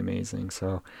going to be amazing.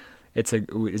 So it's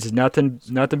nothing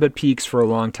but peaks for a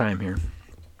long time here.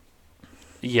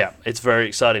 Yeah, it's very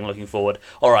exciting. Looking forward.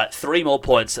 All right, 3 more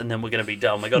points, and then we're going to be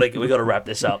done. We got to wrap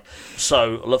this up.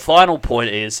 So the final point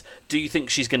is: do you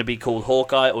think she's going to be called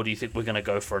Hawkeye, or do you think we're going to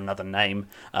go for another name?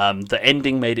 The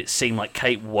ending made it seem like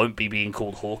Kate won't be being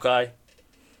called Hawkeye.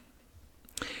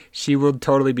 She will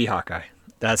totally be Hawkeye.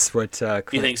 That's what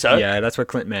Clint, you think so? Yeah, that's what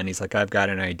Clint meant. He's like, I've got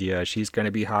an idea. She's going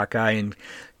to be Hawkeye, and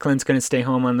Clint's going to stay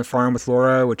home on the farm with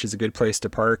Laura, which is a good place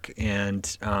to park,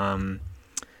 and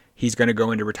he's going to go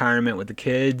into retirement with the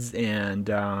kids, and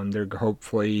they're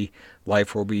hopefully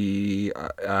life will be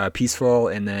peaceful.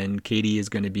 And then Katie is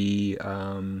going to be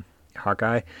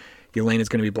Hawkeye. Elaine is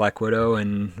going to be Black Widow,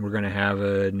 and we're going to have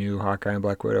a new Hawkeye and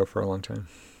Black Widow for a long time.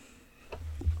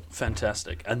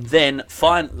 Fantastic. And then,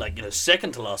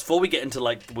 second to last, before we get into,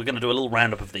 we're going to do a little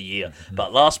roundup of the year,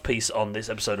 but last piece on this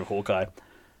episode of Hawkeye.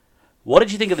 What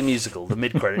did you think of the musical, the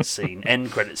mid-credits scene,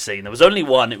 end-credits scene? There was only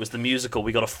one. It was the musical.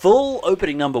 We got a full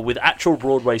opening number with actual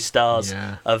Broadway stars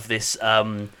of this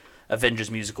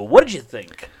Avengers musical. What did you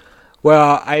think?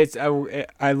 Well,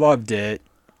 I loved it.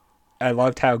 I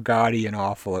loved how gaudy and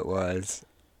awful it was.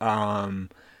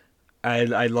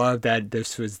 I love that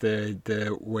this was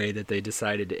the way that they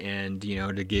decided to end,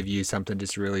 to give you something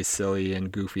just really silly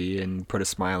and goofy and put a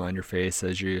smile on your face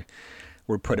as you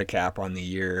were put a cap on the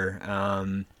year.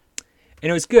 And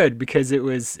it was good because it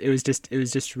was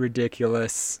just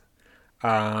ridiculous.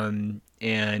 And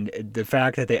the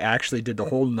fact that they actually did the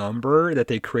whole number, that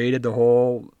they created the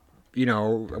whole,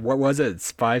 what was it?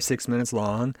 It's 5-6 minutes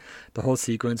long. The whole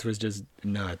sequence was just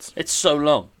nuts. It's so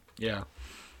long. Yeah.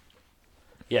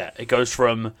 Yeah, it goes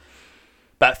from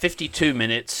about 52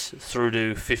 minutes through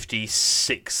to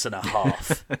 56 and a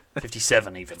half,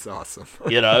 57 even. That's awesome.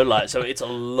 So it's a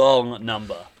long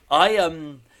number.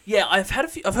 I've heard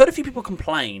a few people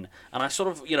complain, and I sort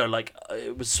of,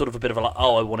 it was sort of a bit of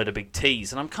I wanted a big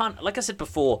tease, and like I said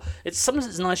before, sometimes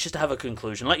it's nice just to have a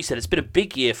conclusion. Like you said, it's been a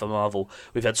big year for Marvel.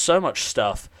 We've had so much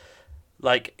stuff.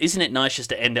 Like, isn't it nice just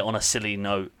to end it on a silly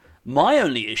note? My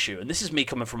only issue, and this is me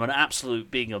coming from an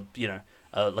absolute being a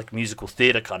musical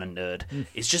theater kind of nerd,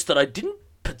 is just that I didn't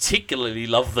particularly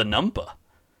love the number.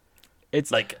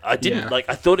 It's like I didn't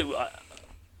I thought it.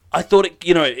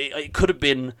 It could have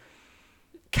been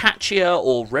catchier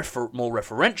or more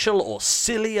referential or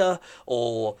sillier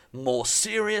or more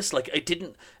serious. Like it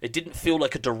didn't feel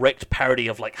like a direct parody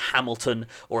of like Hamilton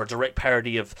or a direct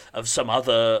parody of some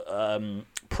other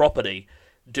property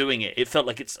doing it. It felt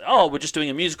like we're just doing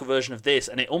a musical version of this,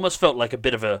 and it almost felt like a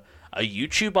bit of a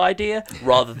YouTube idea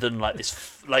rather than like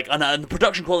this. And the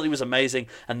production quality was amazing,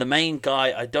 and the main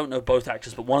guy, I don't know both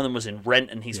actors, but one of them was in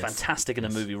Rent, and he's fantastic in the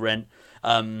movie Rent.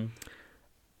 I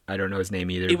don't know his name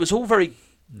either. It was all very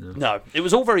it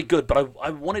was all very good, but I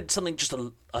wanted something just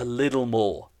a little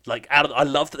more. I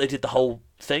love that they did the whole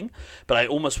thing, but I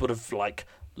almost would have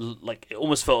like it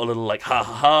almost felt a little like ha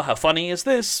ha ha, how funny is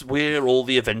this? We're all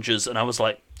the Avengers, and I was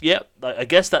like, yeah, I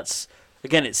guess that's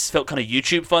again, it's felt kind of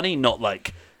YouTube funny, not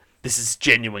like this is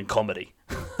genuine comedy.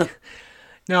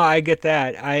 No, I get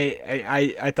that.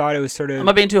 I thought it was sort of. Am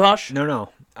I being too harsh? No.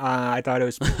 I thought it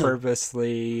was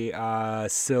purposely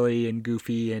silly and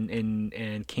goofy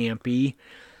and campy.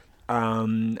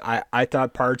 I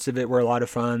thought parts of it were a lot of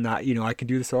fun. That I could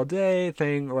do this all day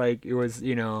thing. Like it was,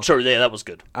 Sure, yeah, that was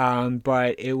good.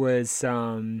 But it was.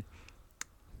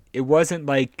 It wasn't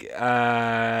like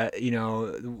the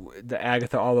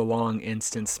Agatha All Along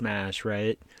instant smash,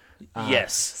 right?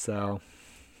 Yes. So.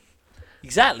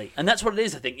 Exactly, and that's what it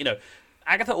is. I think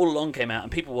Agatha All Along came out,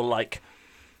 and people were like,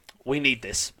 "We need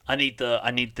this. I need this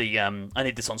on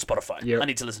Spotify. Yep. I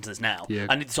need to listen to this now. Yeah.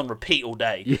 I need this on repeat all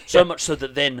day." Yeah. So much so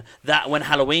that when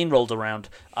Halloween rolled around,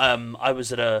 I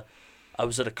was at a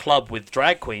club with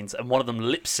drag queens, and one of them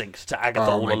lip synced to Agatha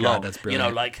All Along. God, that's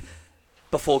brilliant. Like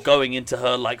before going into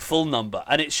her like full number,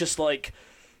 and it's just like.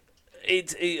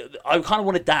 I kind of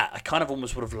wanted that. I kind of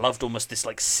almost would have loved almost this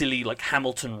like silly like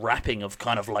Hamilton rapping of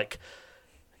kind of like,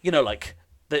 like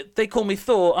they call me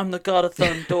Thor. I'm the god of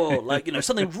thunder. Like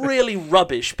something really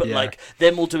rubbish, but like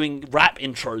them all doing rap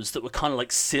intros that were kind of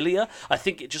like sillier. I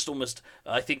think it just almost.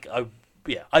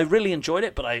 I really enjoyed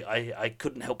it, but I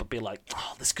couldn't help but be like,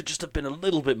 oh, this could just have been a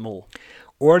little bit more.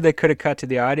 Or they could have cut to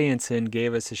the audience and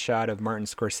gave us a shot of Martin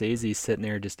Scorsese sitting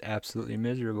there just absolutely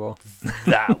miserable.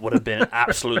 That would have been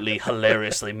absolutely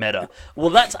hilariously meta.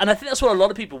 Well, and I think that's what a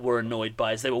lot of people were annoyed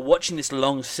by, is they were watching this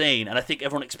long scene, and I think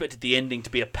everyone expected the ending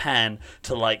to be a pan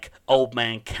to like Old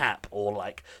Man Cap, or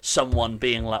like someone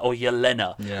being like, or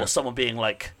Yelena, or someone being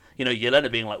like,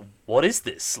 Yelena being like, what is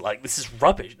this? Like, this is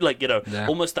rubbish. Like,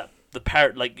 almost that. The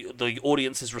parrot, like the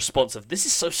audience's response of this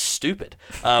is so stupid,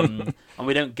 and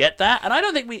we don't get that. And I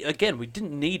don't think we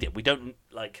didn't need it. We don't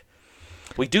like.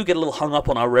 We do get a little hung up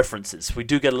on our references. We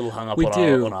do get a little hung up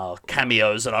on our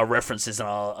cameos and our references and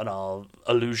our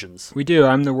allusions. We do.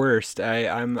 I'm the worst. I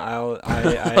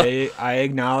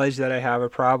acknowledge that I have a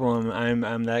problem.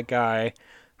 I'm that guy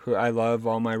who I love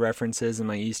all my references and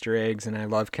my Easter eggs, and I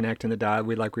love connecting the dot.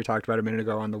 We talked about a minute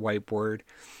ago on the whiteboard.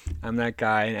 I'm that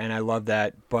guy, and I love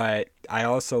that. But I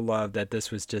also love that this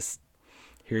was just,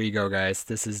 here you go, guys.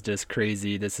 This is just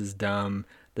crazy. This is dumb.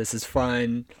 This is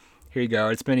fun. Here you go.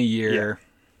 It's been a year. Yeah.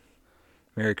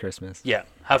 Merry Christmas. Yeah,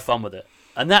 have fun with it.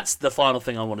 And that's the final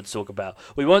thing I wanted to talk about.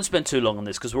 We won't spend too long on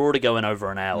this because we're already going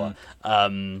over an hour,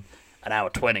 an hour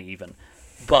 20 even.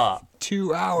 But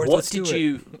 2 hours. What did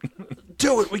you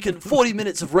do? It. We can 40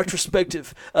 minutes of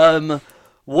retrospective.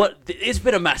 It's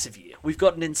been a massive year. We've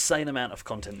got an insane amount of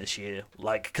content this year.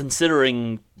 Like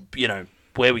considering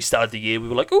where we started the year, we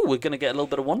were like, oh, we're going to get a little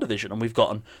bit of WandaVision, and we've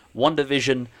gotten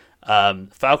WandaVision,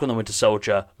 Falcon and the Winter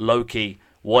Soldier, Loki,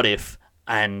 What If,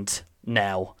 and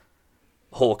now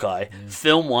Hawkeye. Yeah.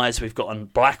 Film-wise, we've gotten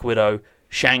Black Widow,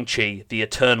 Shang-Chi, The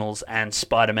Eternals, and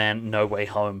Spider-Man No Way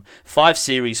Home. 5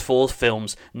 series, 4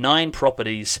 films, 9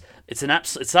 properties. It's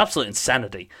absolute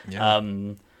insanity. Yeah.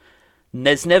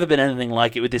 There's never been anything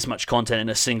like it with this much content in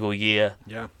a single year.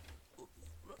 Yeah.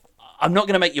 I'm not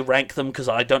going to make you rank them because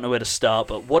I don't know where to start,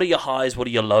 but what are your highs, what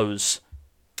are your lows?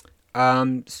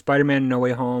 Spider-Man No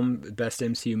Way Home, the best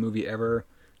MCU movie ever.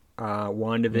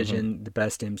 WandaVision, the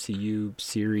best MCU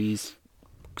series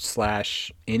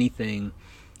 / anything.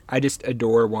 I just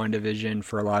adore WandaVision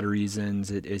for a lot of reasons.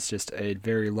 It's just a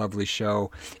very lovely show.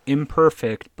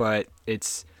 Imperfect, but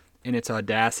it's in its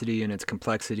audacity and its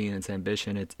complexity and its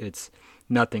ambition. It's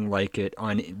nothing like it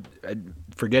on.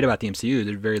 Forget about the MCU.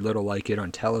 There's very little like it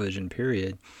on television.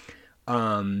 Period.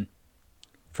 But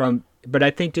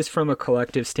I think just from a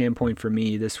collective standpoint, for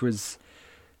me, this was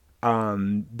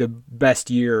the best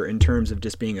year in terms of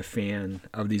just being a fan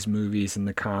of these movies and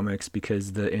the comics,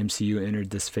 because the MCU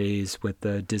entered this phase with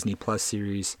the Disney Plus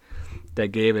series that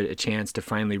gave it a chance to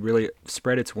finally really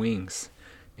spread its wings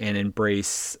and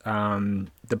embrace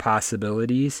the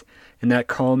possibilities. And that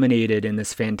culminated in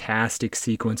this fantastic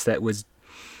sequence that was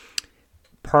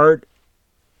part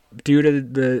due to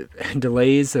the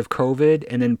delays of COVID,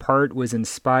 and then part was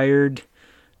inspired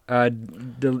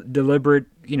deliberate,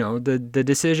 the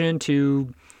decision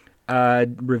to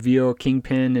reveal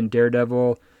Kingpin and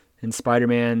Daredevil and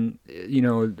Spider-Man,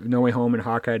 No Way Home and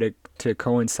Hawkeye to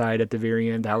coincide at the very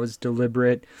end. That was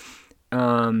deliberate,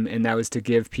 and that was to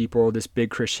give people this big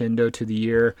crescendo to the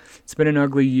year. It's been an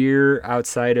ugly year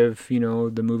outside of,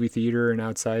 the movie theater and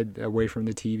away from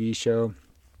the TV show.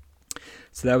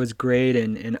 So that was great,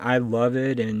 and I love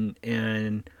it, and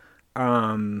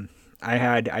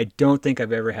I don't think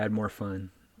I've ever had more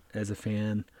fun as a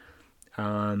fan.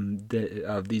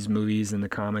 of these movies and the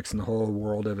comics and the whole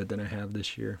world of it than I have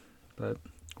this year. But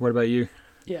what about you?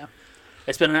 Yeah.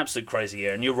 It's been an absolute crazy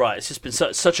year, and you're right. It's just been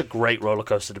such a great roller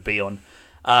coaster to be on.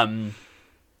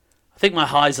 I think my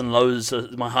highs and lows,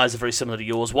 my highs are very similar to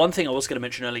yours. One thing I was going to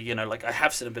mention earlier, like I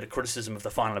have seen a bit of criticism of the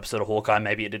final episode of Hawkeye.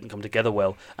 Maybe it didn't come together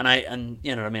well, and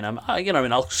you know what I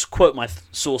mean. I'll quote my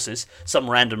sources. Some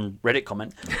random Reddit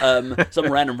comment.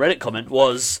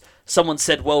 Was someone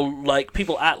said, well, like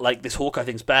people act like this Hawkeye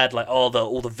thing's bad, like all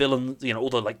the villains, all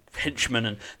the like henchmen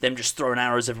and them just throwing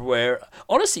arrows everywhere.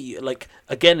 Honestly, like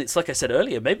again, it's like I said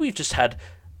earlier. Maybe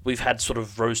we've had sort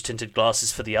of rose-tinted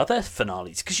glasses for the other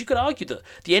finales, because you could argue that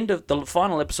the end of the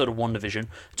final episode of WandaVision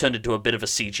turned into a bit of a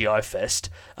CGI fest,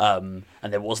 and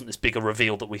there wasn't this bigger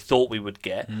reveal that we thought we would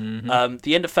get. Mm-hmm.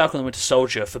 The end of Falcon and the Winter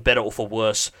Soldier, for better or for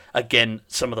worse, again,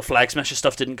 some of the Flag Smasher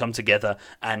stuff didn't come together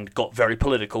and got very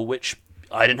political, which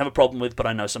I didn't have a problem with, but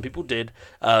I know some people did.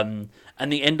 And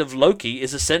the end of Loki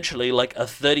is essentially like a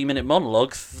 30-minute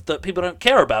monologue that people don't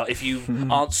care about if you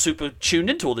aren't super tuned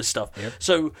into all this stuff. Yep.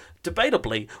 So,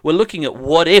 debatably, we're looking at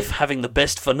What If having the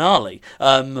best finale,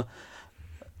 compared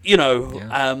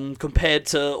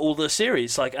to all the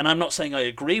series. And I'm not saying I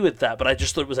agree with that, but I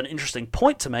just thought it was an interesting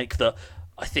point to make that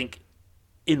I think,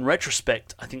 in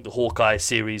retrospect, I think the Hawkeye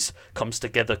series comes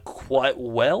together quite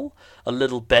well, a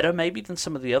little better maybe than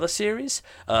some of the other series,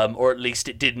 or at least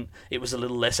it was a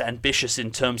little less ambitious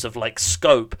in terms of like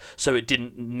scope, so it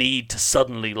didn't need to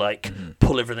suddenly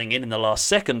pull everything in the last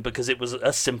second, because it was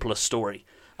a simpler story.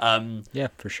 Yeah,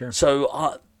 for sure.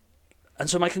 So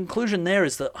my conclusion there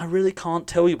is that I really can't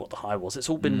tell you what the high was. It's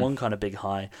all been one kind of big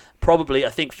high. Probably, I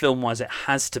think film-wise, it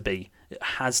has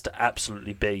to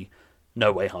absolutely be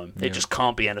No Way Home. It just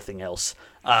can't be anything else.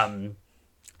 And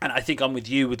I think I'm with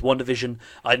you with WandaVision.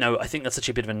 I think that's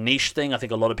actually a bit of a niche thing. I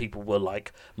think a lot of people were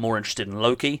like more interested in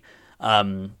Loki.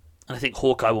 And I think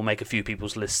Hawkeye will make a few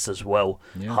people's lists as well,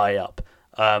 high up.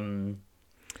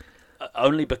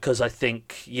 Only because I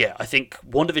think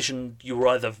WandaVision, you were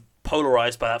either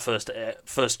polarized by that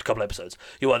first couple episodes.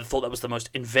 You either thought that was the most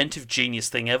inventive, genius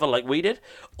thing ever, like we did,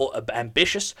 or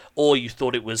ambitious, or you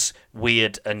thought it was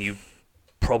weird and you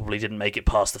probably didn't make it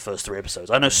past the first 3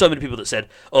 episodes. I know so many people that said,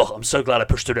 "Oh, I'm so glad I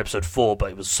pushed through to episode 4, but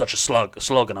it was such a slog,"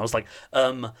 and I was like,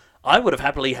 I would have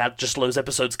happily had just those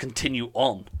episodes continue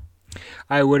on.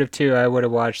 I would have too. I would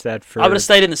have watched that I would have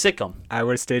stayed in the sitcom. I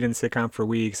would have stayed in the sitcom for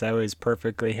weeks. I was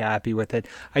perfectly happy with it.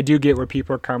 I do get where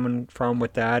people are coming from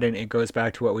with that, and it goes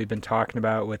back to what we've been talking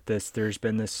about with this. There's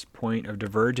been this point of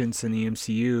divergence in the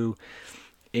MCU.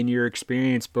 In your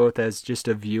experience, both as just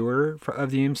a viewer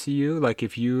of the MCU, like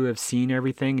if you have seen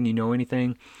everything and you know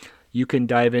anything, you can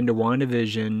dive into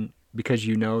WandaVision because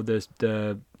you know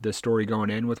the story going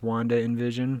in with Wanda and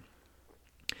Vision.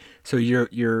 So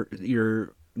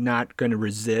you're not going to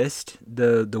resist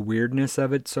the weirdness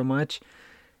of it so much.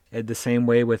 The same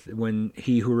way with when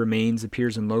He Who Remains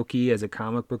appears in Loki as a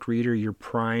comic book reader, you're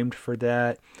primed for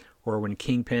that. Or when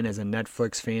Kingpin as a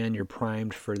Netflix fan, you're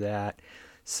primed for that.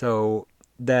 So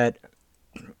that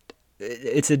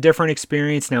it's a different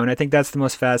experience now, and I think that's the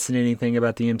most fascinating thing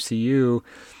about the MCU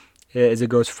as it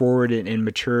goes forward and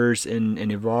matures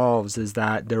and evolves, is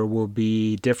that there will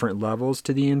be different levels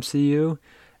to the MCU,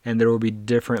 and there will be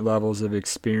different levels of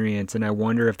experience, and I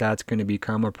wonder if that's going to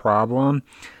become a problem,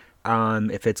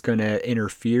 if it's going to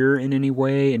interfere in any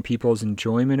way in people's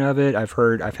enjoyment of it. I've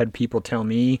had people tell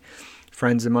me,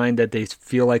 friends of mine, that they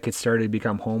feel like it started to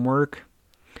become homework,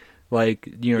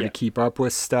 to keep up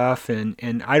with stuff,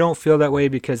 and I don't feel that way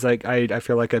because I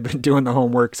feel like I've been doing the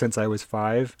homework since I was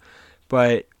 5,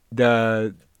 but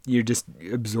you're just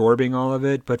absorbing all of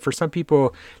it. But for some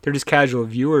people, they're just casual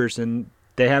viewers and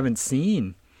they haven't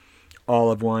seen all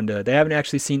of Wanda. They haven't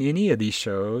actually seen any of these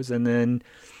shows, and then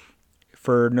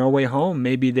for No Way Home,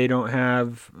 maybe they don't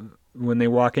have, when they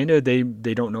walk into it,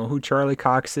 they don't know who Charlie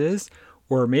Cox is.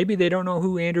 Or maybe they don't know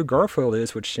who Andrew Garfield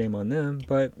is, which shame on them.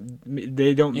 But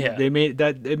they don't. Yeah.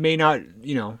 It may not.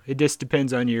 It just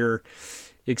depends on your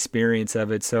experience of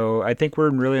it. So I think we're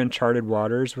in really uncharted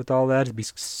waters with all that. It'd be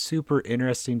super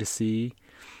interesting to see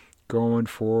going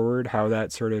forward how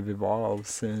that sort of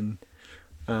evolves. And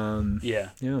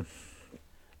yeah. And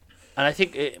I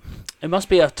think it must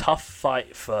be a tough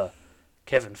fight for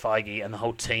Kevin Feige and the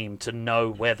whole team to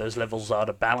know where those levels are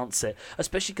to balance it,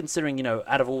 especially considering,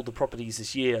 out of all the properties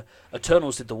this year,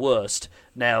 Eternals did the worst.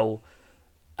 Now,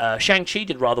 Shang-Chi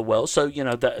did rather well, so,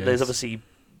 there's obviously,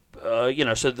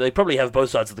 so they probably have both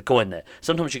sides of the coin there.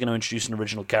 Sometimes you're going to introduce an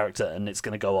original character and it's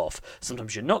going to go off.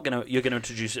 Sometimes you're going to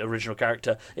introduce an original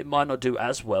character, it might not do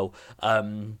as well.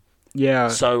 Yeah.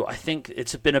 So I think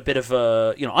it's been a bit of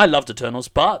a, I loved Eternals,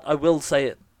 but I will say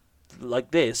it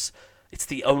like this. It's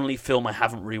the only film I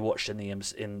haven't rewatched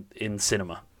in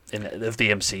cinema of the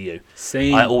MCU.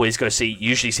 Same. I always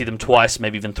usually see them twice,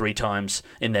 maybe even 3 times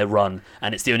in their run,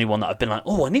 and it's the only one that I've been like,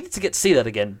 oh, I needed to get to see that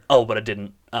again. Oh, but I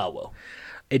didn't. Oh, well.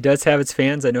 It does have its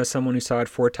fans. I know someone who saw it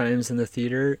 4 times in the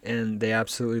theater, and they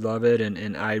absolutely love it,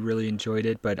 and I really enjoyed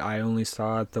it, but I only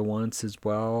saw it the once as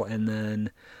well. And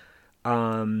then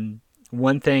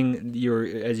one thing,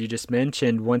 as you just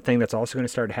mentioned, one thing that's also going to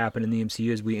start to happen in the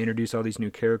MCU as we introduce all these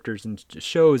new characters and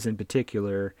shows in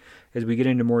particular, as we get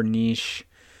into more niche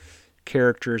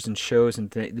characters and shows and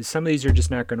things, some of these are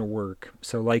just not going to work.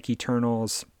 So like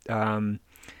Eternals,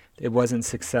 it wasn't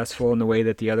successful in the way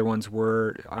that the other ones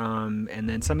were, and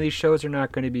then some of these shows are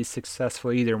not going to be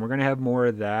successful either, and we're going to have more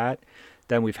of that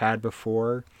than we've had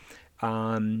before,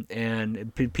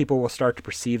 and people will start to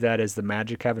perceive that as the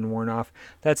magic having worn off.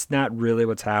 That's not really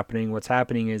what's happening. What's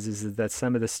happening is that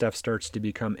some of the stuff starts to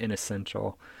become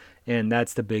inessential, and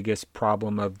that's the biggest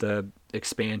problem of the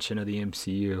expansion of the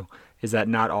MCU, is that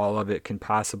not all of it can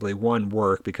possibly, 1,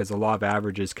 work because the law of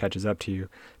averages catches up to you,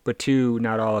 but 2,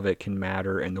 not all of it can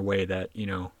matter in the way that,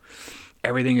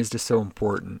 everything is just so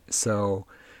important. So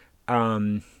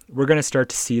we're going to start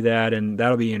to see that, and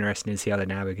that'll be interesting to see how they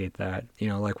navigate that.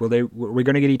 Like, are we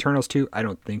going to get Eternals too? I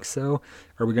don't think so.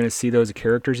 Are we going to see those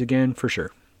characters again? For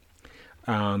sure.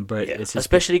 But yeah, it's just,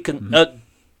 especially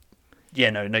yeah,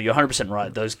 no, you're 100%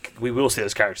 right. We will see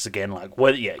those characters again. Like,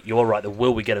 you're right.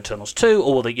 Will we get Eternals 2,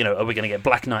 or are we going to get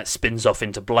Black Knight spins off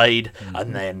into Blade,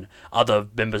 and then other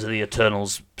members of the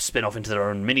Eternals spin off into their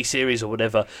own miniseries or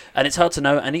whatever? And it's hard to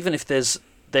know. And even if there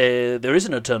is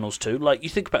an Eternals 2, like you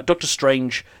think about Doctor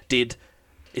Strange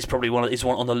is probably one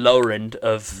on the lower end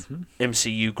of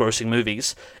MCU grossing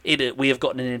movies. We have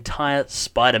gotten an entire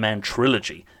Spider-Man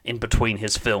trilogy in between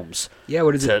his films. Yeah,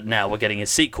 what is it? Now we're getting a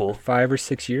sequel. 5 or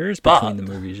 6 years between the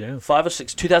movies, yeah. 5 or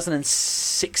 6,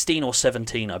 2016 or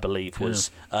 17, I believe,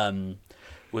 was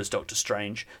Doctor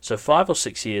Strange. So 5 or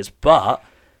 6 years, but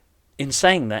in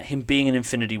saying that, him being in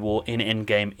Infinity War, in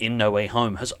Endgame, in No Way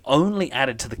Home, has only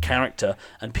added to the character,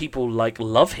 and people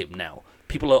love him now.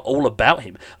 People are all about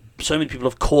him. So many people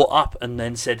have caught up and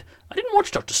then said, I didn't watch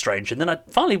Doctor Strange, and then I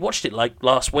finally watched it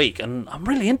last week, and I'm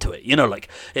really into it.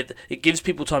 It gives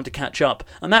people time to catch up,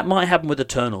 and that might happen with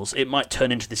Eternals. It might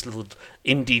turn into this little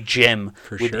indie gem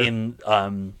within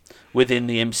the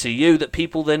MCU that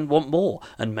people then want more,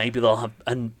 and maybe they'll have.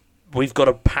 And we've got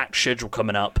a packed schedule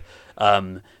coming up.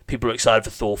 People are excited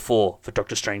for Thor 4, for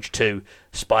Doctor Strange 2.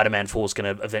 Spider-Man 4 is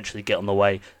going to eventually get on the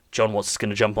way. John Watts is going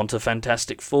to jump onto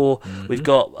Fantastic Four. We've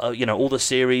got all the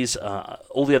series,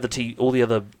 all the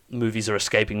other movies are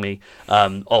escaping me.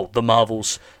 The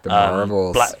Marvels,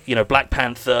 Black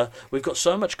Panther. We've got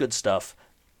so much good stuff.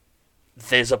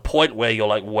 There's a point where you're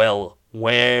like, well,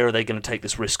 where are they going to take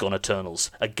this risk on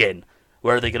Eternals again?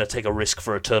 Where are they going to take a risk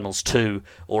for Eternals 2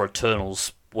 or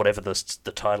Eternals, whatever the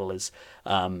title is?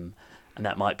 And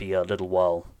that might be a little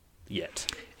while yet.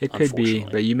 It could be,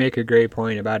 but you make a great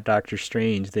point about Doctor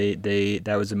Strange.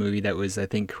 That was a movie that was, I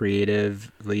think,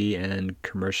 creatively and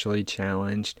commercially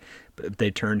challenged, but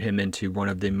they turned him into one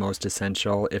of the most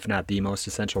essential, if not the most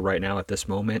essential right now at this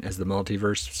moment, as the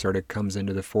multiverse sort of comes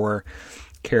into the fore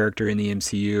character in the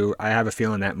MCU. I have a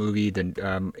feeling that movie, in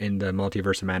the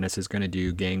Multiverse of Madness, is going to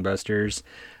do gangbusters.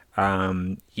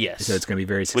 Yes. So it's going to be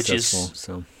very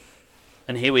successful.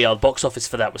 And here we are. The box office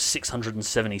for that was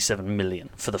 $677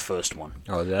 million for the first one.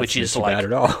 Oh, that's which is not bad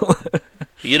at all.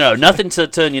 Nothing to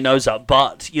turn your nose up.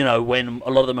 But when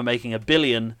a lot of them are making $1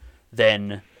 billion,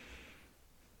 then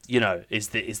is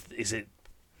it?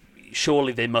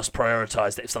 Surely they must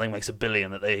prioritize that if something makes $1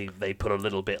 billion, that they put a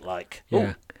little bit a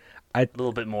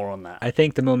little bit more on that. I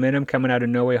think the momentum coming out of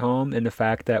No Way Home and the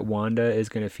fact that Wanda is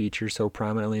going to feature so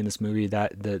prominently in this movie,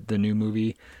 that the new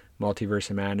movie Multiverse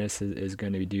of Madness is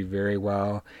going to do very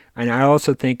well. And I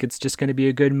also think it's just going to be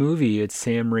a good movie. It's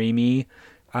Sam Raimi.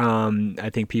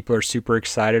 I think people are super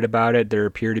excited about it. There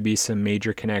appear to be some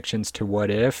major connections to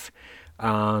What If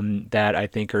that I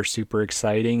think are super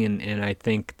exciting. And I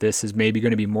think this is maybe going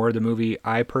to be more of the movie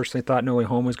I personally thought No Way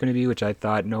Home was going to be, which I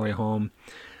thought No Way Home,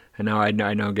 and now I know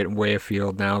I'm getting way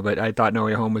afield now, but I thought No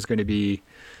Way Home was going to be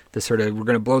the sort of, we're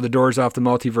going to blow the doors off the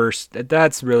multiverse.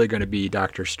 That's really going to be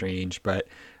Doctor Strange. But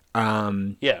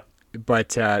so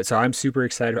I'm super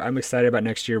excited. I'm excited about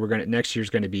next year. Next year's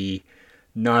going to be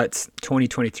nuts.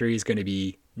 2023 is going to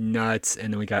be nuts.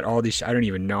 And then we got all these, I don't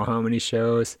even know how many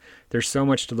shows. There's so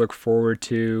much to look forward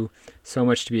to, so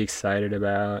much to be excited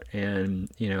about. And,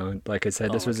 like I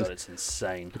said, it's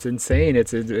insane. It's insane.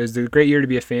 It's a great year to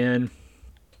be a fan.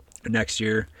 Next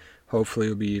year, hopefully,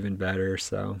 will be even better.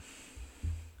 So.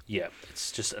 Yeah,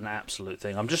 it's just an absolute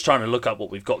thing. I'm just trying to look up what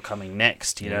we've got coming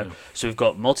next, you know. So we've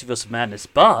got Multiverse of Madness,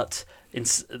 but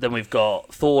then we've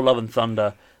got Thor, Love and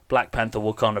Thunder, Black Panther,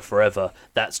 Wakanda Forever.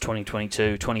 That's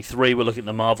 2022. 23, we're looking at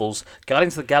the Marvels.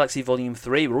 Guardians of the Galaxy Volume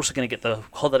 3. We're also going to get the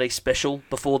holiday special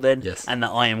before then. Yes. And the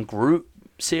I Am Groot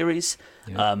series.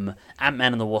 Yeah.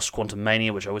 Ant-Man and the Wasp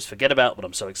Quantumania, which I always forget about, but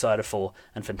I'm so excited for.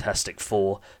 And Fantastic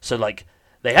Four. So, like,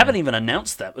 they haven't even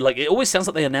announced that. Like, it always sounds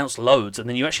like they announced loads, and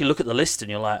then you actually look at the list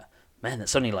and you're like, man,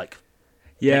 that's only like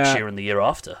next year and the year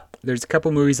after. There's a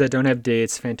couple movies that don't have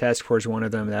dates. Fantastic Four is one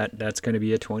of them. That's going to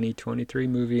be a 2023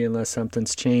 movie unless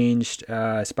something's changed.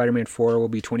 Spider-Man 4 will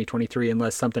be 2023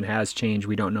 unless something has changed.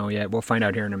 We don't know yet. We'll find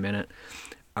out here in a minute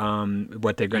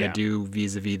what they're going to do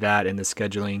vis-a-vis that and the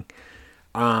scheduling.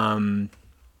 And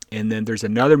then there's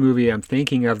another movie I'm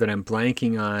thinking of that I'm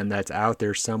blanking on that's out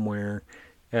there somewhere.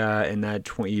 And that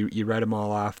you read them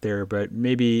all off there, but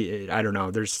maybe I don't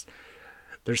know. There's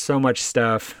so much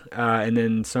stuff, and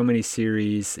then so many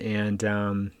series, and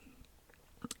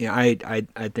I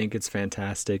think it's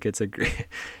fantastic. It's a great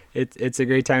it's a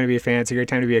great time to be a fan. It's a great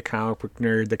time to be a comic book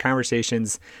nerd. The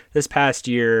conversations this past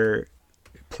year,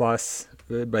 plus,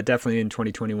 but definitely in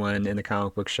 2021 in the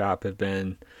comic book shop have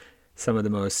been some of the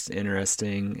most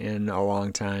interesting in a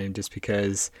long time, just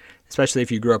because, especially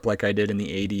if you grew up like I did in the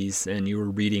 80s and you were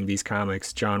reading these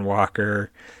comics, John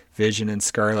Walker, Vision and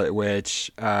Scarlet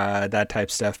Witch, that type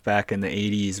stuff back in the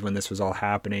 80s when this was all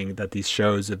happening, that these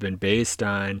shows have been based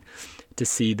on, to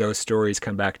see those stories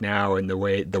come back now in the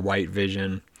way the White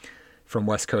Vision from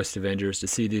West Coast Avengers, to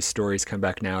see these stories come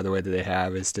back now the way that they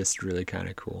have is just really kind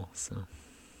of cool. So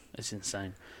it's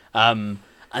insane.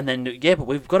 And then, but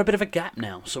we've got a bit of a gap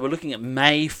now. So we're looking at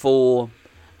May for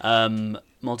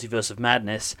Multiverse of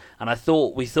Madness, and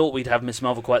we thought we'd have Miss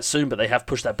Marvel quite soon, but they have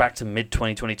pushed that back to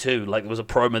mid-2022. Like, there was a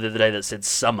promo the other day that said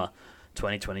summer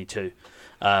 2022.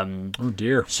 Oh,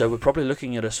 dear. So we're probably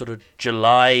looking at a sort of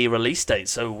July release date.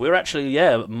 So we're actually,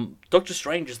 Doctor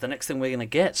Strange is the next thing we're going to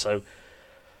get. So,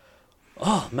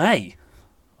 May.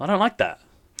 I don't like that.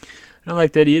 I don't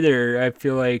like that either. I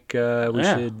feel like we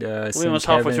should send we're almost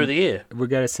halfway through the year. We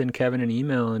got to send Kevin an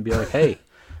email and be like, hey,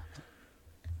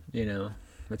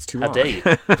 that's too long. How dare you?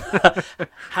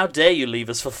 How dare you leave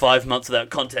us for 5 months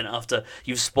without content after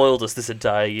you've spoiled us this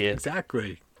entire year?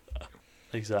 Exactly.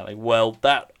 Well,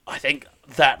 I think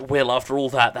that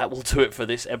will do it for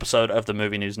this episode of the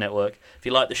Movie News Network. If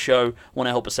you like the show, want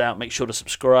to help us out, make sure to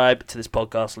subscribe to this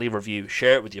podcast, leave a review,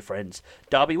 share it with your friends.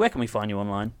 Darby, where can we find you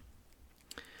online?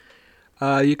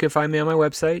 You can find me on my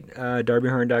website,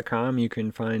 darbyharn.com. You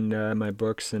can find my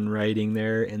books and writing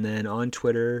there, and then on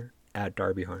Twitter at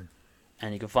darbyharn.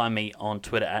 And you can find me on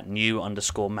Twitter at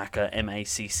new_Macca,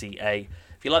 MACCA.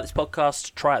 If you like this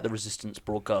podcast, try out the Resistance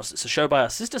broadcast. It's a show by our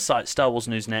sister site, Star Wars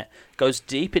News Net. It goes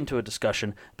deep into a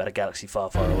discussion about a galaxy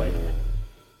far, far away.